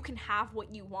 because you can have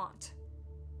what you want.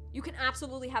 You can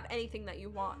absolutely have anything that you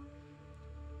want.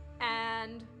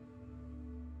 And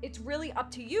it's really up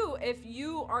to you if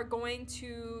you are going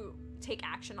to take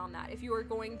action on that, if you are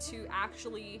going to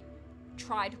actually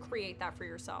try to create that for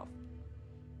yourself.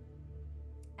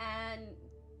 And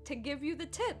to give you the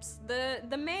tips, the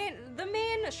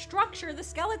main structure, the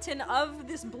skeleton of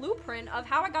this blueprint of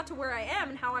how I got to where I am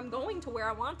and how I'm going to where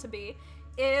I want to be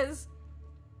is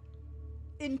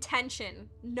intention,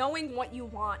 knowing what you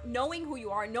want, knowing who you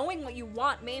are, knowing what you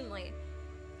want mainly,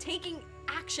 taking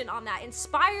action on that,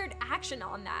 inspired action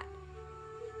on that.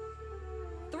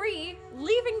 3,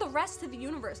 leaving the rest to the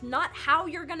universe, not how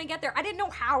you're gonna get there. I didn't know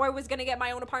how I was gonna get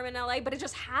my own apartment in LA, but it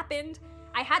just happened.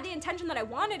 I had the intention that I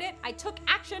wanted it. I took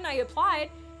action, I applied.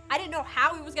 I didn't know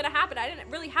how it was gonna happen. I didn't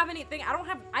really have anything.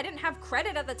 I didn't have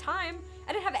credit at the time.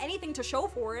 I didn't have anything to show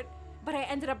for it, but I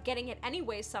ended up getting it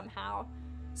anyway somehow.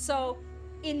 So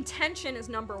intention is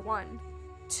number 1.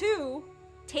 2,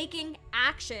 taking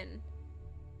action.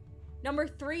 Number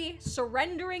 3,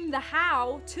 surrendering the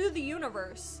how to the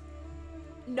universe.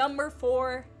 Number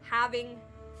 4, having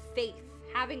faith.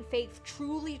 Having faith,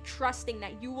 truly trusting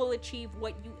that you will achieve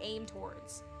what you aim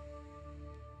towards.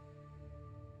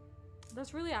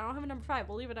 That's really, I don't have a number 5.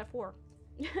 We'll leave it at 4.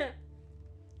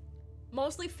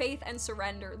 Mostly faith and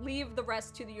surrender. Leave the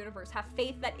rest to the universe. Have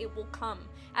faith that it will come.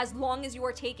 As long as you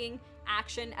are taking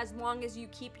action, as long as you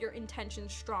keep your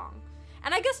intentions strong.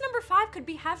 And I guess number 5 could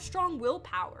be have strong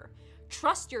willpower.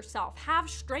 Trust yourself. Have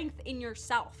strength in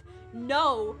yourself.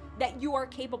 Know that you are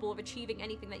capable of achieving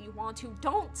anything that you want to.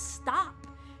 Don't stop.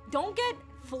 Don't get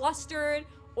flustered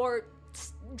or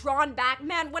drawn back.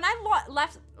 Man, when I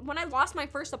lost my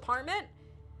first apartment,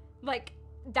 like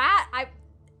that,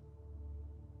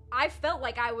 I felt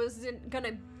like I wasn't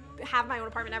gonna have my own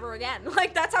apartment ever again.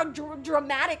 Like, that's how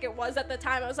dramatic it was at the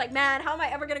time. I was like, man, how am I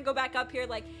ever gonna go back up here?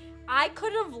 Like, I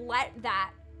could have let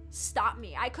that stop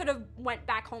me. I could have went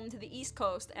back home to the East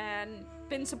Coast and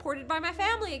been supported by my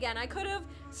family again. I could have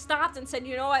stopped and said,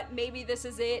 you know what, maybe this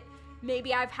is it.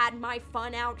 Maybe I've had my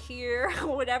fun out here,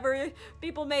 whatever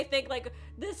people may think, like,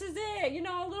 this is it, you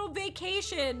know, a little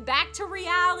vacation, back to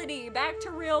reality, back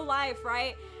to real life,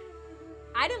 right?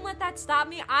 I didn't let that stop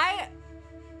me. I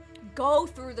go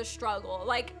through the struggle.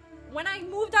 Like, when I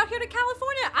moved out here to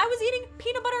California, I was eating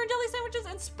peanut butter and jelly sandwiches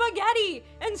and spaghetti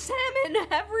and salmon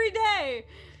every day.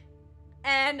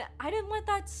 And I didn't let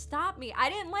that stop me. I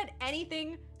didn't let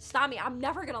anything stop me. I'm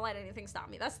never gonna let anything stop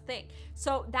me. That's the thing.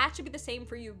 So that should be the same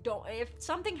for you. If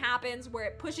something happens where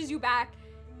it pushes you back,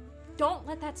 don't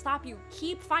let that stop you.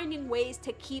 Keep finding ways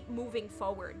to keep moving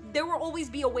forward. There will always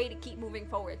be a way to keep moving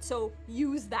forward. So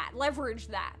use that, leverage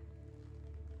that.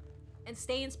 And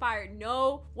stay inspired.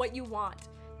 Know what you want.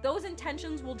 Those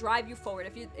intentions will drive you forward.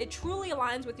 If it truly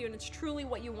aligns with you and it's truly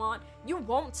what you want, you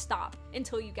won't stop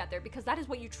until you get there, because that is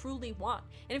what you truly want.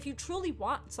 And if you truly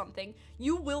want something,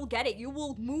 you will get it. You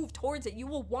will move towards it. You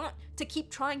will want to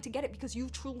keep trying to get it because you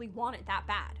truly want it that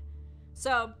bad.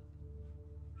 So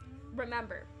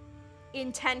remember,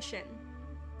 intention,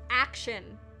 action,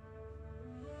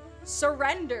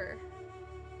 surrender,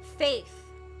 faith,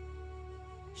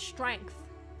 strength.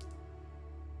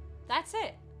 That's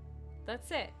it.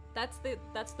 That's it.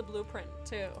 That's the blueprint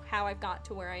to how I've got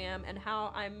to where I am and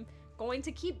how I'm going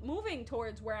to keep moving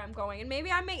towards where I'm going. And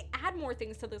maybe I may add more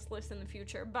things to this list in the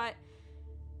future, but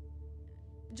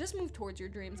just move towards your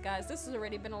dreams, guys. This has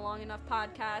already been a long enough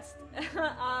podcast.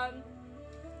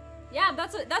 Yeah,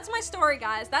 that's my story,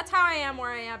 guys. That's how I am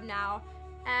where I am now.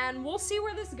 And we'll see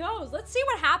where this goes. Let's see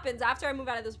what happens after I move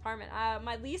out of this apartment.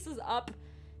 My lease is up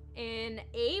in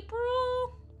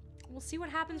April. We'll see what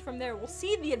happens from there. We'll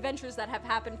see the adventures that have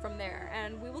happened from there.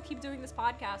 And we will keep doing this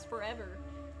podcast forever.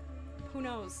 Who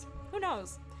knows? Who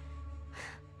knows?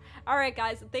 All right,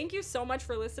 guys. Thank you so much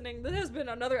for listening. This has been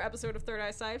another episode of Third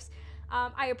Eye Cyphs.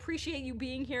 I appreciate you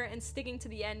being here and sticking to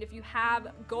the end. If you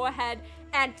have, go ahead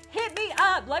and hit me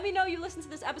up. Let me know you listened to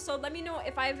this episode. Let me know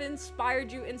if I've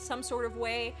inspired you in some sort of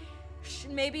way.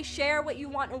 Maybe share what you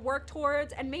want to work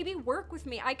towards, and maybe work with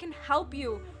me. I can help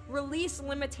you release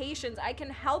limitations. I can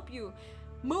help you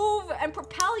move and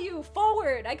propel you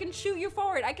forward. I can shoot you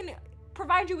forward. I can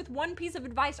provide you with one piece of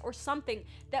advice or something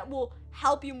that will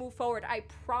help you move forward. I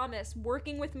promise,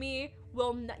 working with me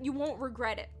you won't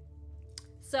regret it.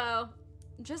 So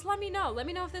just let me know. Let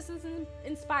me know if this has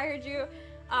inspired you.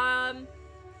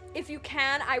 If you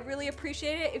can, I really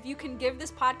appreciate it if you can give this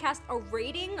podcast a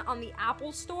rating on the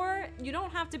Apple Store. You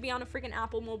don't have to be on a freaking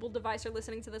Apple mobile device or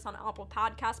listening to this on Apple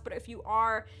Podcasts, but if you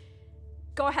are,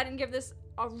 go ahead and give this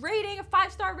a rating, a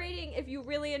 5-star rating if you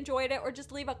really enjoyed it, or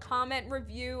just leave a comment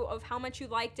review of how much you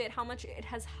liked it, how much it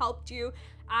has helped you.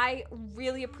 I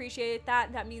really appreciate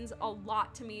that. That means a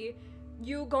lot to me.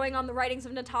 You going on the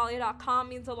writingsofnatalia.com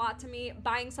means a lot to me.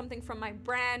 Buying something from my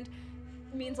brand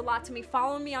means a lot to me.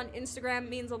 Following me on Instagram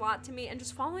means a lot to me. And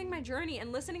just following my journey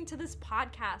and listening to this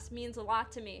podcast means a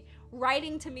lot to me.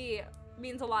 Writing to me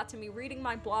means a lot to me. Reading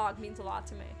my blog means a lot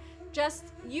to me.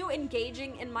 Just you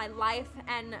engaging in my life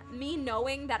and me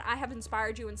knowing that I have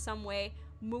inspired you in some way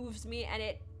moves me, and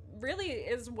it really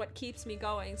is what keeps me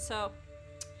going. So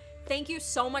thank you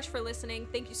so much for listening.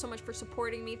 Thank you so much for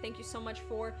supporting me. Thank you so much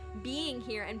for being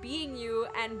here and being you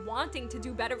and wanting to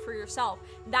do better for yourself.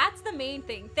 That's the main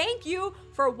thing. Thank you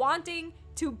for wanting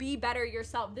to be better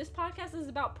yourself. This podcast is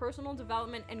about personal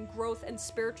development and growth and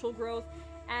spiritual growth.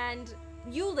 And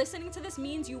you listening to this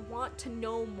means you want to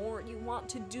know more. You want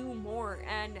to do more.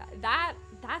 And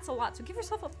that's a lot. So give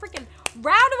yourself a freaking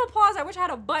round of applause. I wish I had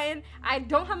a button. I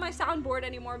don't have my soundboard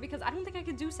anymore because I don't think I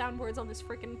could do soundboards on this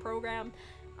freaking program.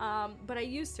 But I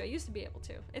used to be able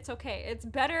to. It's okay. It's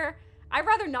better. I'd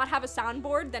rather not have a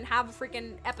soundboard than have a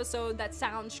freaking episode that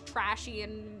sounds trashy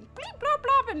and bleep, blop,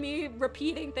 blop, and me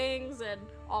repeating things and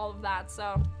all of that.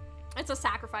 So it's a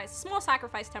sacrifice, small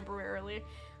sacrifice temporarily.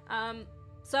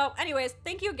 So anyways,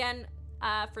 thank you again,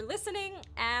 for listening,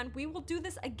 and we will do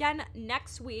this again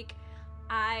next week.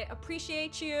 I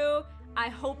appreciate you. I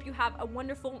hope you have a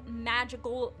wonderful,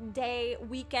 magical day,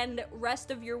 weekend,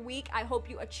 rest of your week. I hope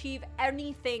you achieve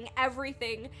everything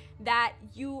that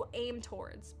you aim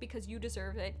towards, because you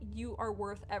deserve it. You are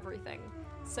worth everything.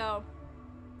 So,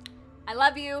 I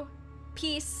love you.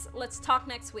 Peace. Let's talk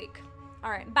next week.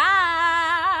 All right.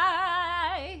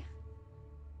 Bye.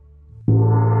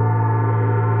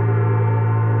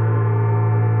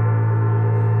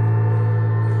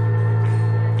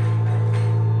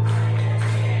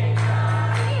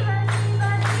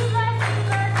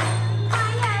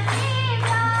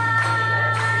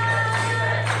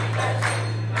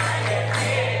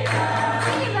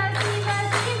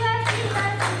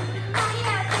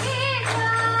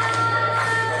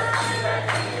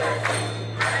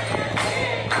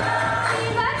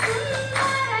 Viva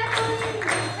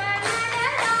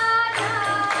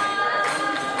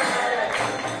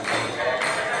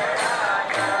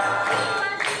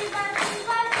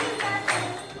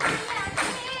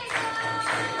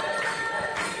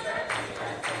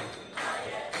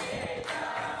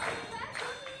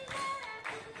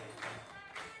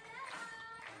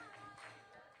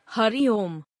Hari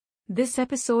Om. This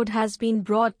episode has been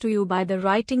brought to you by the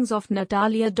writings of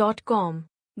Natalia.com.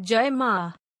 Jai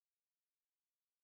Ma.